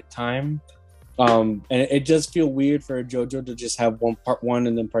 with time. And it does feel weird for JoJo to just have part 1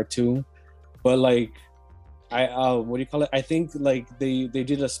 and then part 2. But like, what do you call it? I think like they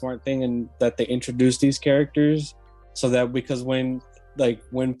did a smart thing in that they introduced these characters, so that because when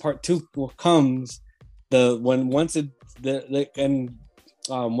part 2 comes, once the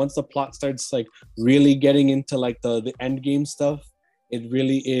plot starts like really getting into like the end game stuff, it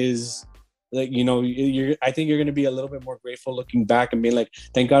really is like, I think you're going to be a little bit more grateful looking back and being like,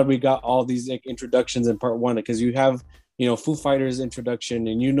 thank God we got all these like introductions in part 1, because you have Foo Fighters introduction,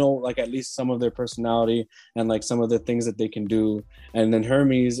 and like at least some of their personality and like some of the things that they can do, and then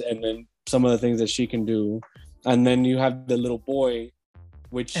Hermes, and then some of the things that she can do, and then you have the little boy,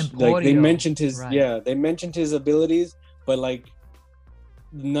 which like they mentioned they mentioned his abilities, but like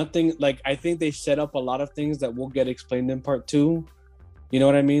nothing, like I think they set up a lot of things that will get explained in part 2. You know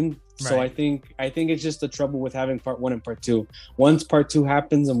what I mean? Right. So I think it's just the trouble with having part 1 and part 2. Once part 2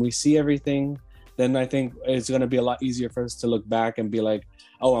 happens and we see everything, then I think it's going to be a lot easier for us to look back and be like,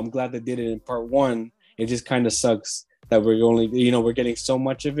 oh, I'm glad they did it in part 1. It just kind of sucks that we're only, we're getting so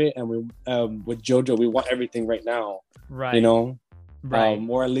much of it. And we, with JoJo, we want everything right now, right? Right.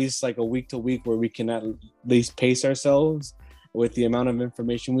 Or at least like a week to week where we can at least pace ourselves with the amount of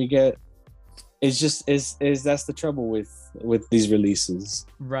information we get. It's just, that's the trouble with these releases.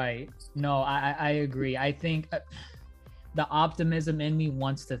 Right. No, I agree. I think the optimism in me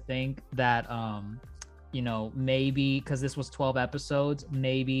wants to think that, maybe because this was 12 episodes,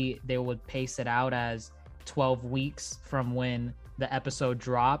 maybe they would pace it out as 12 weeks from when the episode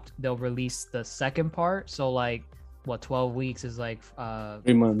dropped. They'll release the second part. So like, 12 weeks is like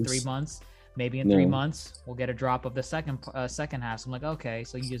 3 months. 3 months. Maybe in 3 months we'll get a drop of the second half. So I'm like, okay,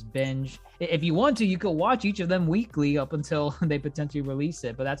 so you just binge. If you want to, you could watch each of them weekly up until they potentially release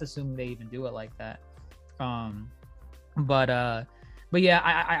it. But that's assuming they even do it like that. But yeah,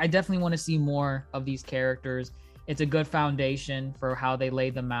 I definitely want to see more of these characters. It's a good foundation for how they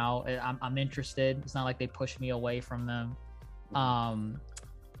laid them out. I'm interested. It's not like they pushed me away from them.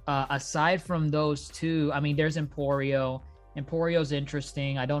 Aside from those 2, I mean, there's Emporio. Emporio's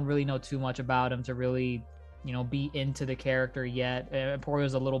interesting. I don't really know too much about him to really, be into the character yet.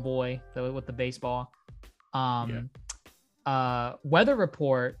 Emporio's a little boy with the baseball. Weather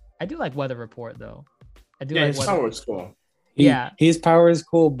Report. I do like Weather Report though. I do like his power is cool. His power is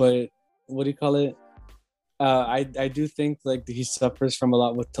cool, but what do you call it? I do think like he suffers from a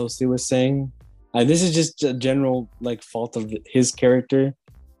lot what Toasty was saying. This is just a general like fault of his character,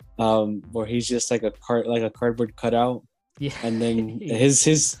 where he's just like a cardboard cutout. Yeah. And then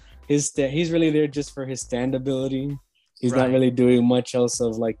he's really there just for his stand ability. He's Right. not really doing much else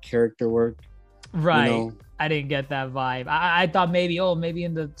of like character work. Right. You know? I didn't get that vibe. I thought maybe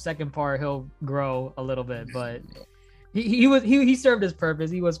in the second part he'll grow a little bit, but he served his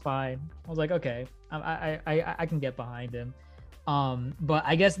purpose. He was fine. I was like, okay, I can get behind him. But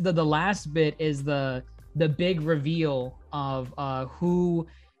I guess the last bit is the big reveal of who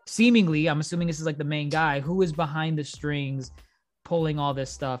seemingly, I'm assuming this is like the main guy, who is behind the strings pulling all this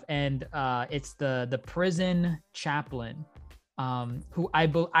stuff, and it's the prison chaplain, who I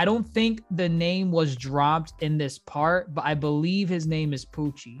don't think the name was dropped in this part, but I believe his name is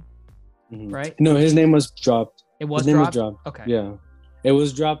Poochie, right? No, his name was dropped. It was his dropped? name was dropped. Okay. Yeah, it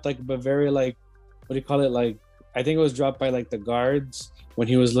was dropped like, but very like, what do you call it? Like, I think it was dropped by like the guards when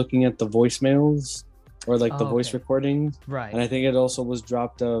he was looking at the voicemails or like the voice recordings. Right. And I think it also was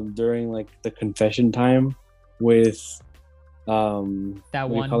dropped during like the confession time with that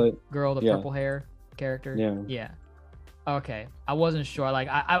one girl, the purple hair character. Yeah. Okay, I wasn't sure. Like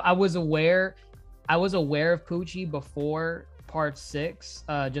I was aware of Poochie before part 6,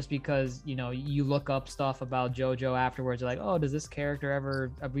 just because you look up stuff about Jojo afterwards. You're like, oh, does this character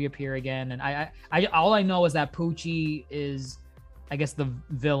ever reappear again? And I all I know is that Poochie is, I guess, the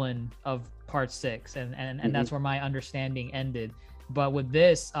villain of part 6, and that's where my understanding ended. But with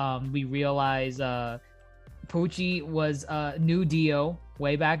this, we realize Poochie was new Dio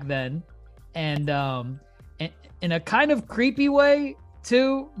way back then, and in a kind of creepy way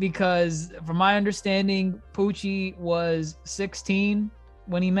too, because from my understanding, Poochie was 16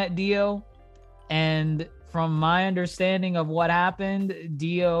 when he met Dio, and from my understanding of what happened,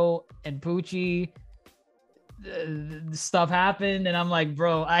 Dio and Poochie, stuff happened, and I'm like,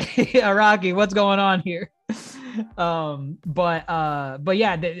 bro, Araki, what's going on here? But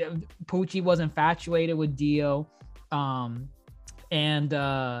yeah, Poochie was infatuated with Dio, and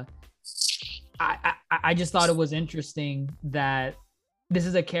I just thought it was interesting that this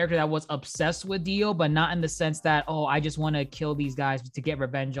is a character that was obsessed with Dio, but not in the sense that, oh, I just want to kill these guys to get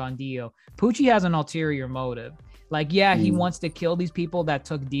revenge on Dio. Poochie has an ulterior motive. Like, yeah, he wants to kill these people that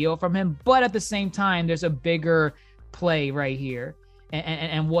took Dio from him, but at the same time, there's a bigger play right here.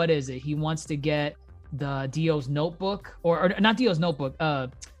 And what is it? He wants to get the Dio's notebook, or not Dio's notebook,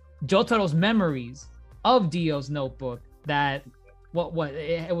 Jotaro's memories of Dio's notebook. That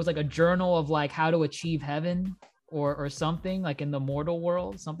it was like a journal of like how to achieve heaven or something, like in the mortal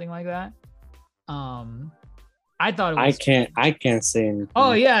world, something like that. I thought it was I can't say anything.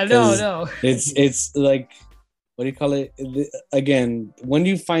 Oh yeah, no. It's like, what do you call it? Again, when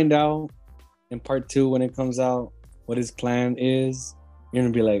you find out in part 2, when it comes out, what his plan is, you're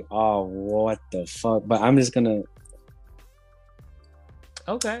gonna be like, oh, what the fuck? But I'm just gonna.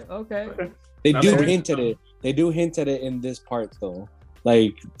 Okay. They do hint at it. They do hint at it in this part, though.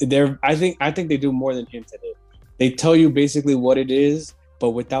 Like, I think they do more than hint at it. They tell you basically what it is, but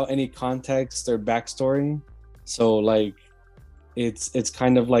without any context or backstory. So like, it's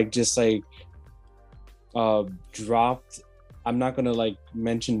kind of like just like dropped. I'm not gonna like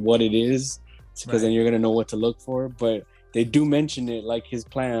mention what it is, because then you're gonna know what to look for. But they do mention it, like his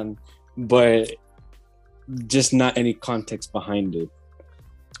plan, but just not any context behind it.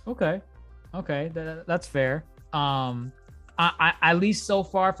 Okay, that's fair. I at least so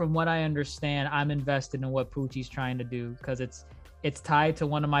far from what I understand, I'm invested in what Poochie's trying to do, because it's tied to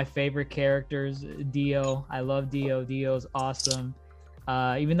one of my favorite characters, Dio. I love Dio. Dio's awesome.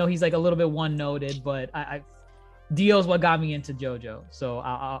 Even though he's like a little bit one-noted, but Dio's what got me into JoJo, so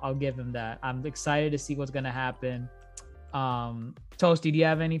I'll give him that. I'm excited to see what's gonna happen. Toasty, do you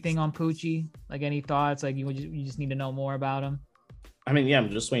have anything on Poochie? Like, any thoughts? Like, you just need to know more about him? I mean, yeah, I'm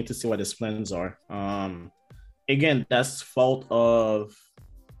just waiting to see what his plans are. Again, that's fault of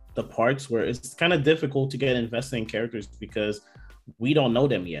the parts where it's kind of difficult to get invested in characters because we don't know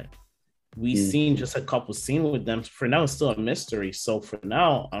them yet. We've seen just a couple scenes with them. For now, it's still a mystery. So for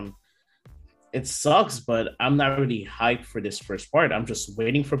now, it sucks, but I'm not really hyped for this first part. I'm just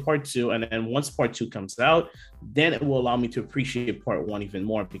waiting for part 2. And then once part 2 comes out, then it will allow me to appreciate part 1 even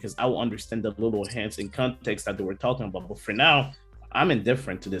more, because I will understand the little hints and context that they were talking about. But for now, I'm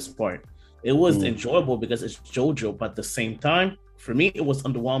indifferent to this part. It was enjoyable because it's JoJo, but at the same time, for me, it was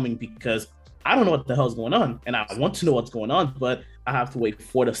underwhelming because I don't know what the hell's going on, and I want to know what's going on, but I have to wait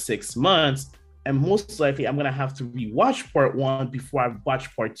 4 to 6 months, and most likely I'm gonna have to rewatch part 1 before I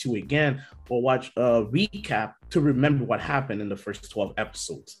watch part 2 again, or watch a recap to remember what happened in the first 12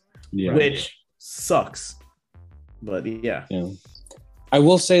 episodes, which sucks. But yeah. I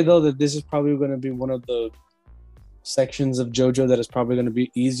will say though that this is probably going to be one of the sections of JoJo that is probably going to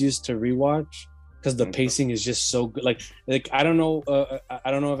be easiest to rewatch because the pacing is just so good. Like I don't know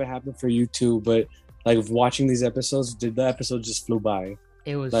if it happened for you too, but like watching these episodes, the episode just flew by.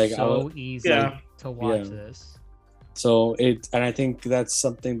 It was like so easy to watch this. So and I think that's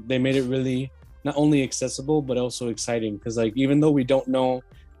something they made it really not only accessible but also exciting because like even though we don't know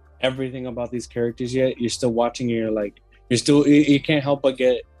everything about these characters yet, you're still watching and you're like you can't help but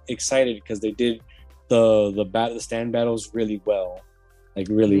get excited because they did the stand battles really well. Like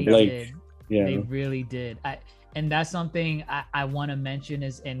really They really did. And that's something I want to mention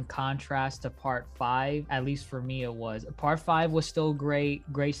is in contrast to part 5, at least for me it was. Part 5 was still great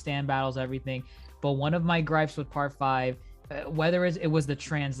stand battles, everything. But one of my gripes with part 5, whether it was the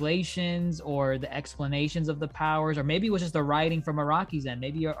translations or the explanations of the powers, or maybe it was just the writing from Araki's end.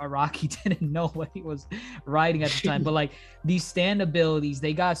 Maybe Araki didn't know what he was writing at the time. But like these stand abilities,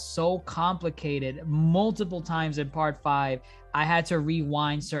 they got so complicated multiple times in part 5. I had to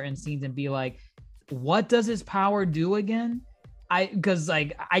rewind certain scenes and be like, what does his power do again? Because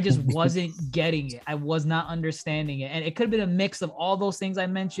I just wasn't getting it. I was not understanding it. And it could have been a mix of all those things I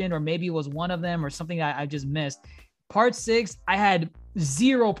mentioned, or maybe it was one of them or something I just missed. Part 6, I had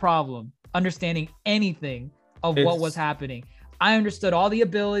zero problem understanding anything of what was happening. I understood all the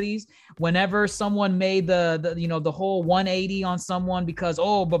abilities. Whenever someone made the whole 180 on someone because,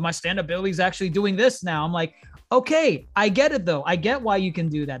 but my stand ability is actually doing this now. I'm like, okay, I get it though. I get why you can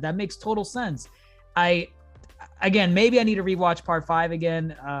do that. That makes total sense. Again, maybe I need to rewatch part 5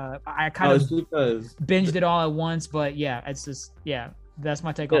 again. I kind of binged it all at once, but yeah, it's just, that's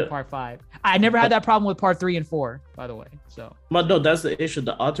my take on part 5. I never had that problem with part 3 and 4, by the way. So, but no, that's the issue.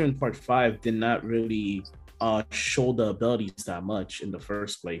 The author in part 5 did not really show the abilities that much in the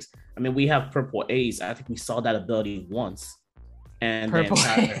first place. I mean, we have Purple Ace. I think we saw that ability once. And Purple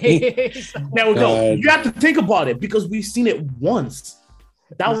Ace. There we go. You have to think about it because we've seen it once.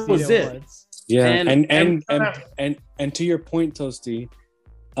 That was it. Once. Yeah, and to your point, Toasty,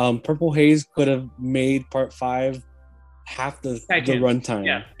 Purple Haze could have made part 5 half the runtime.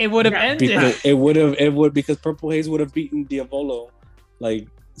 Yeah, it would have ended. Because Purple Haze would have beaten Diavolo like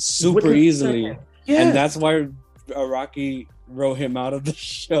super easily, and that's why Araki wrote him out of the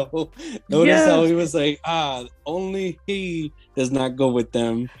show. Notice how he was like, only he does not go with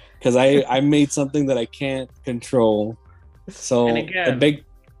them because I made something that I can't control. So the big,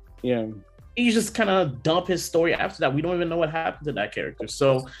 he just kind of dumped his story after that. We don't even know what happened to that character.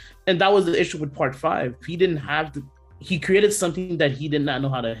 So, and that was the issue with part 5. He didn't have he created something that he did not know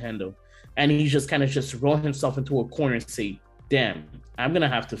how to handle. And he just kind of rolled himself into a corner and say, damn, I'm going to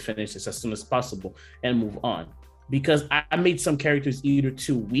have to finish this as soon as possible and move on. Because I made some characters either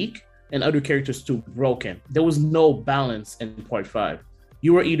too weak and other characters too broken. There was no balance in part 5.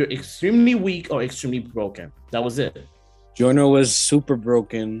 You were either extremely weak or extremely broken. That was it. Giorno was super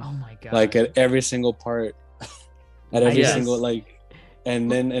broken. Oh my god! Like at every single part, at every single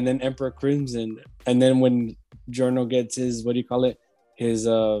and then Emperor Crimson, and then when Giorno gets his what do you call it? His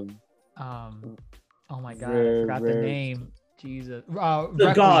oh my god! I forgot the name. Jesus,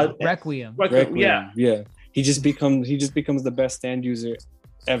 the God Requiem. Yeah. He just becomes the best stand user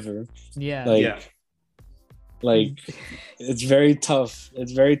ever. Yeah. Like it's very tough.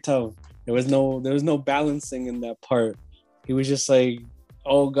 It's very tough. There was no balancing in that part. He was just like,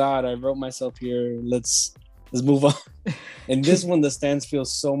 oh God, I wrote myself here. Let's move on. In this one, the stands feel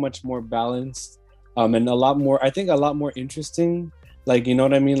so much more balanced, and a lot more interesting. Like, you know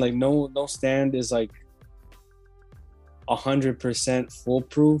what I mean? Like no stand is like 100%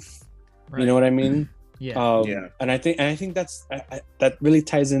 foolproof. Right. You know what I mean? Yeah. And I think that's that really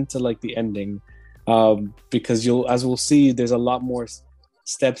ties into like the ending, because as we'll see, there's a lot more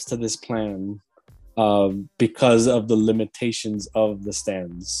steps to this plan. Because of the limitations of the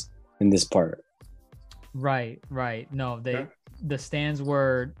stands in this part. Right. No, the stands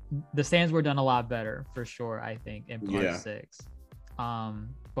were done a lot better for sure, I think, in part 6.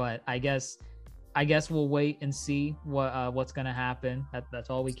 But I guess we'll wait and see what's gonna happen. That's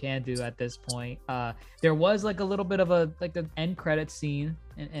all we can do at this point. There was like a little bit of an end credit scene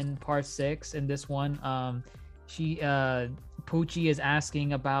in part 6 in this one. Pucci is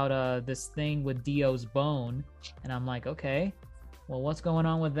asking about this thing with Dio's bone, and I'm like, okay, well, what's going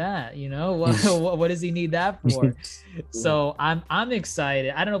on with that? You know, what does he need that for? So I'm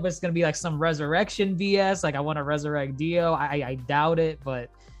excited. I don't know if it's gonna be like some resurrection BS. Like I want to resurrect Dio. I doubt it, but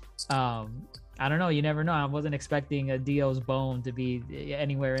I don't know. You never know. I wasn't expecting a Dio's bone to be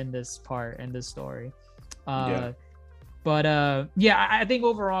anywhere in this story. But yeah, I think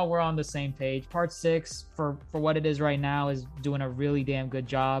overall we're on the same page. Part 6 for what it is right now is doing a really damn good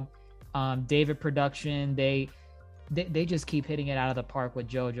job. David Production, they just keep hitting it out of the park with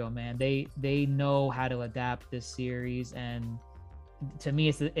JoJo, man. They know how to adapt this series, and to me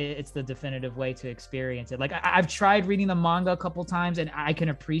it's the definitive way to experience it. Like I've tried reading the manga a couple times and I can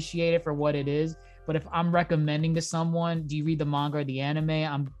appreciate it for what it is, but if I'm recommending to someone, do you read the manga or the anime,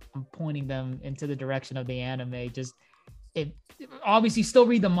 I'm pointing them into the direction of the anime. Just it obviously still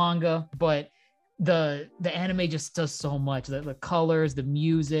read the manga, but the anime just does so much. The colors, the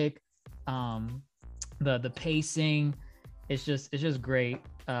music, the pacing, it's just great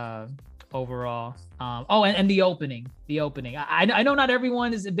overall. And the opening. I know not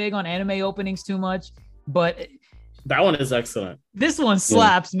everyone is big on anime openings too much, but that one is excellent. This one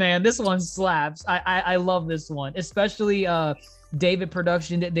slaps, man. This one slaps. I love this one, especially David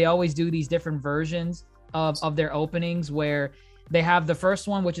Production. They always do these different versions of their openings where they have the first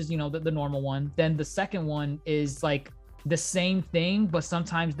one, which is the normal one. Then the second one is like the same thing, but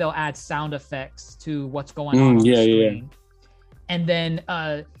sometimes they'll add sound effects to what's going on the screen. And then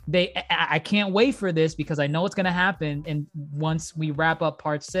I can't wait for this because I know it's gonna happen. And once we wrap up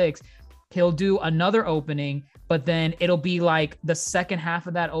part 6, he'll do another opening, but then it'll be like the second half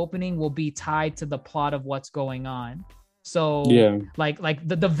of that opening will be tied to the plot of what's going on. So like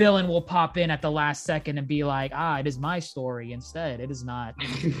the villain will pop in at the last second and be like, it is my story instead. It is not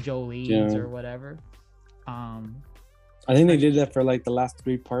Jolene's or whatever. I think they did that for like the last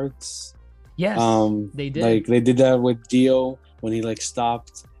 3 parts. Yes, they did. Like they did that with Dio when he like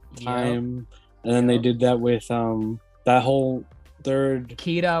stopped time, and then they did that with that whole third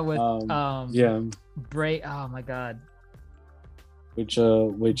Kita with Bray. Oh my god. Which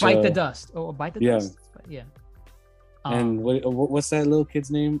Bite the Dust. Oh, Bite the Dust. Yeah. And what's that little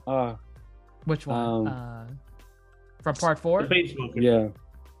kid's name? Which one? From part 4? Yeah.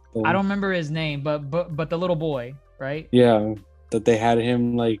 I don't remember his name, but the little boy, right? Yeah, that they had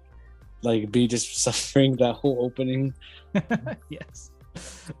him like be just suffering that whole opening. Yes.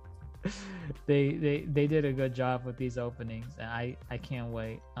 They did a good job with these openings, and I can't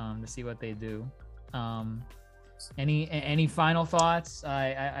wait to see what they do. Any final thoughts?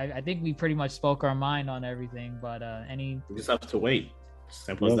 I think we pretty much spoke our mind on everything, but we just have to wait.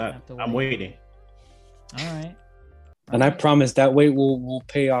 Simple as that. I'm waiting. All right. And I promise that wait will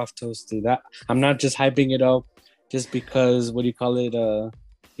pay off, Toasty. That I'm not just hyping it up just because I'm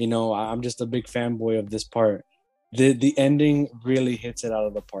just a big fanboy of this part. The ending really hits it out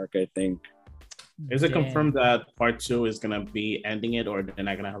of the park, I think. Is it confirmed that part 2 is gonna be ending it, or they're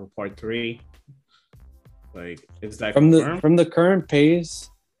not gonna have a part 3? Like, is that confirmed? From the current pace,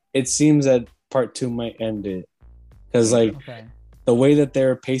 it seems that part 2 might end it, because the way that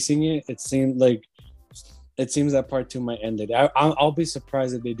they're pacing it, it seems that part 2 might end it. I'll be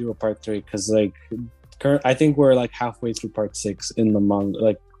surprised if they do a part 3, because I think we're like halfway through part 6 in the manga,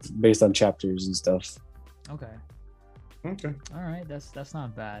 like based on chapters and stuff. Okay. All right, that's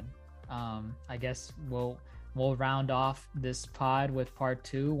not bad. I guess we'll round off this pod with part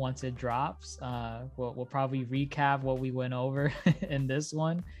 2 once it drops. We'll probably recap what we went over in this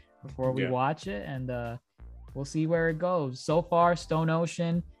one before we watch it, and we'll see where it goes. So far, Stone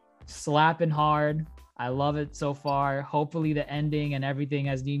Ocean slapping hard. I love it so far. Hopefully the ending and everything,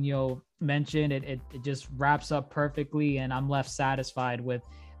 as Nino mentioned, it just wraps up perfectly, and I'm left satisfied with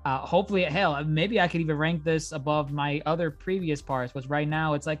hopefully, hell, maybe I could even rank this above my other previous parts, which right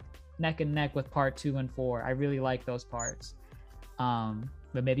now it's like neck and neck with part 2 and 4. I really like those parts.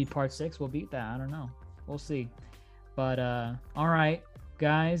 But maybe part 6 will beat that. I don't know. We'll see. But all right,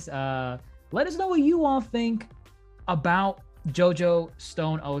 guys, let us know what you all think about JoJo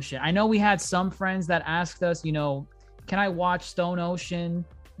Stone Ocean. I know we had some friends that asked us, can I watch Stone Ocean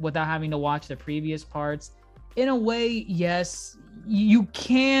without having to watch the previous parts? In a way, yes, you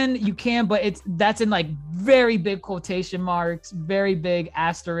can, but that's in like very big quotation marks, very big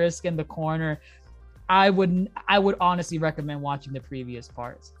asterisk in the corner. I would honestly recommend watching the previous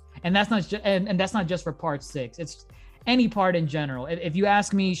parts, and that's not and that's not just for part 6. It's any part in general. If you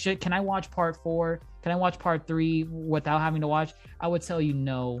ask me, can I watch part 4? Can I watch part 3 without having to watch? I would tell you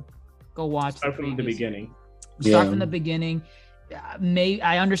no. Go watch. Start from the beginning. Start from the beginning.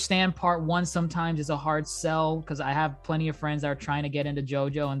 I understand part 1 sometimes is a hard sell, because I have plenty of friends that are trying to get into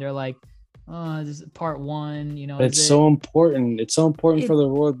JoJo and they're like, this is part 1, it's so important. It's so important for the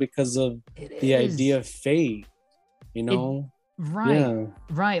world because of the idea of fate,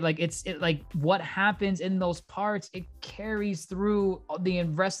 Right. Like like what happens in those parts, it carries through the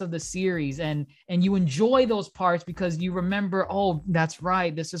rest of the series, and you enjoy those parts because you remember, oh, that's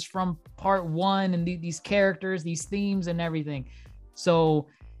right, this is from part 1, and these characters, these themes and everything. So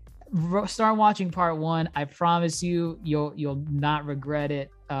start watching part 1. I promise you'll not regret it.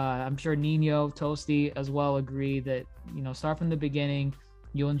 I'm sure Nino, Toasty as well agree that, start from the beginning.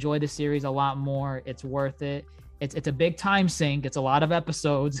 You'll enjoy the series a lot more. It's worth it. It's a big time sink. It's a lot of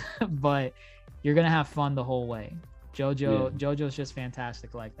episodes, but you're gonna have fun the whole way. Jojo's just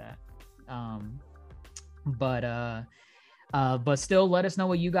fantastic like that. But still, let us know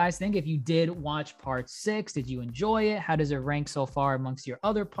what you guys think. If you did watch part 6, did you enjoy it? How does it rank so far amongst your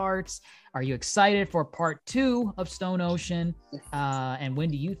other parts? Are you excited for part 2 of Stone Ocean? And when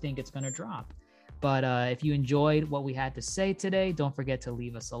do you think it's gonna drop? But if you enjoyed what we had to say today, don't forget to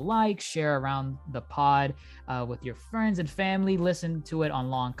leave us a like, share around the pod with your friends and family. Listen to it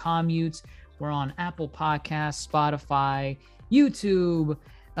on long commutes. We're on Apple Podcasts, Spotify, YouTube,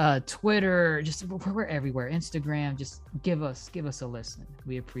 Twitter. Just we're everywhere. Instagram. Just give us a listen.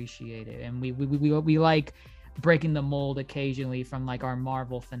 We appreciate it, and we like breaking the mold occasionally from like our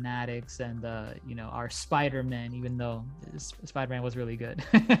Marvel fanatics and our Spider-Man, even though Spider-Man was really good.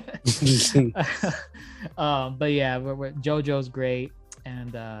 But yeah, Jojo's great,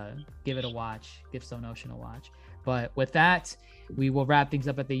 and give it a watch. Give Stone Ocean a watch. But with that, we will wrap things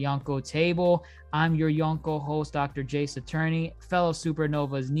up at the Yonkō table. I'm your Yonkō host, Dr. Jay Saturni, fellow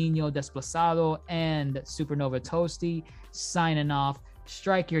Supernovas Nino Desplazado and Supernova Toasty, signing off.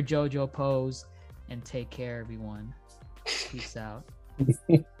 Strike your Jojo pose and take care, everyone. Peace out.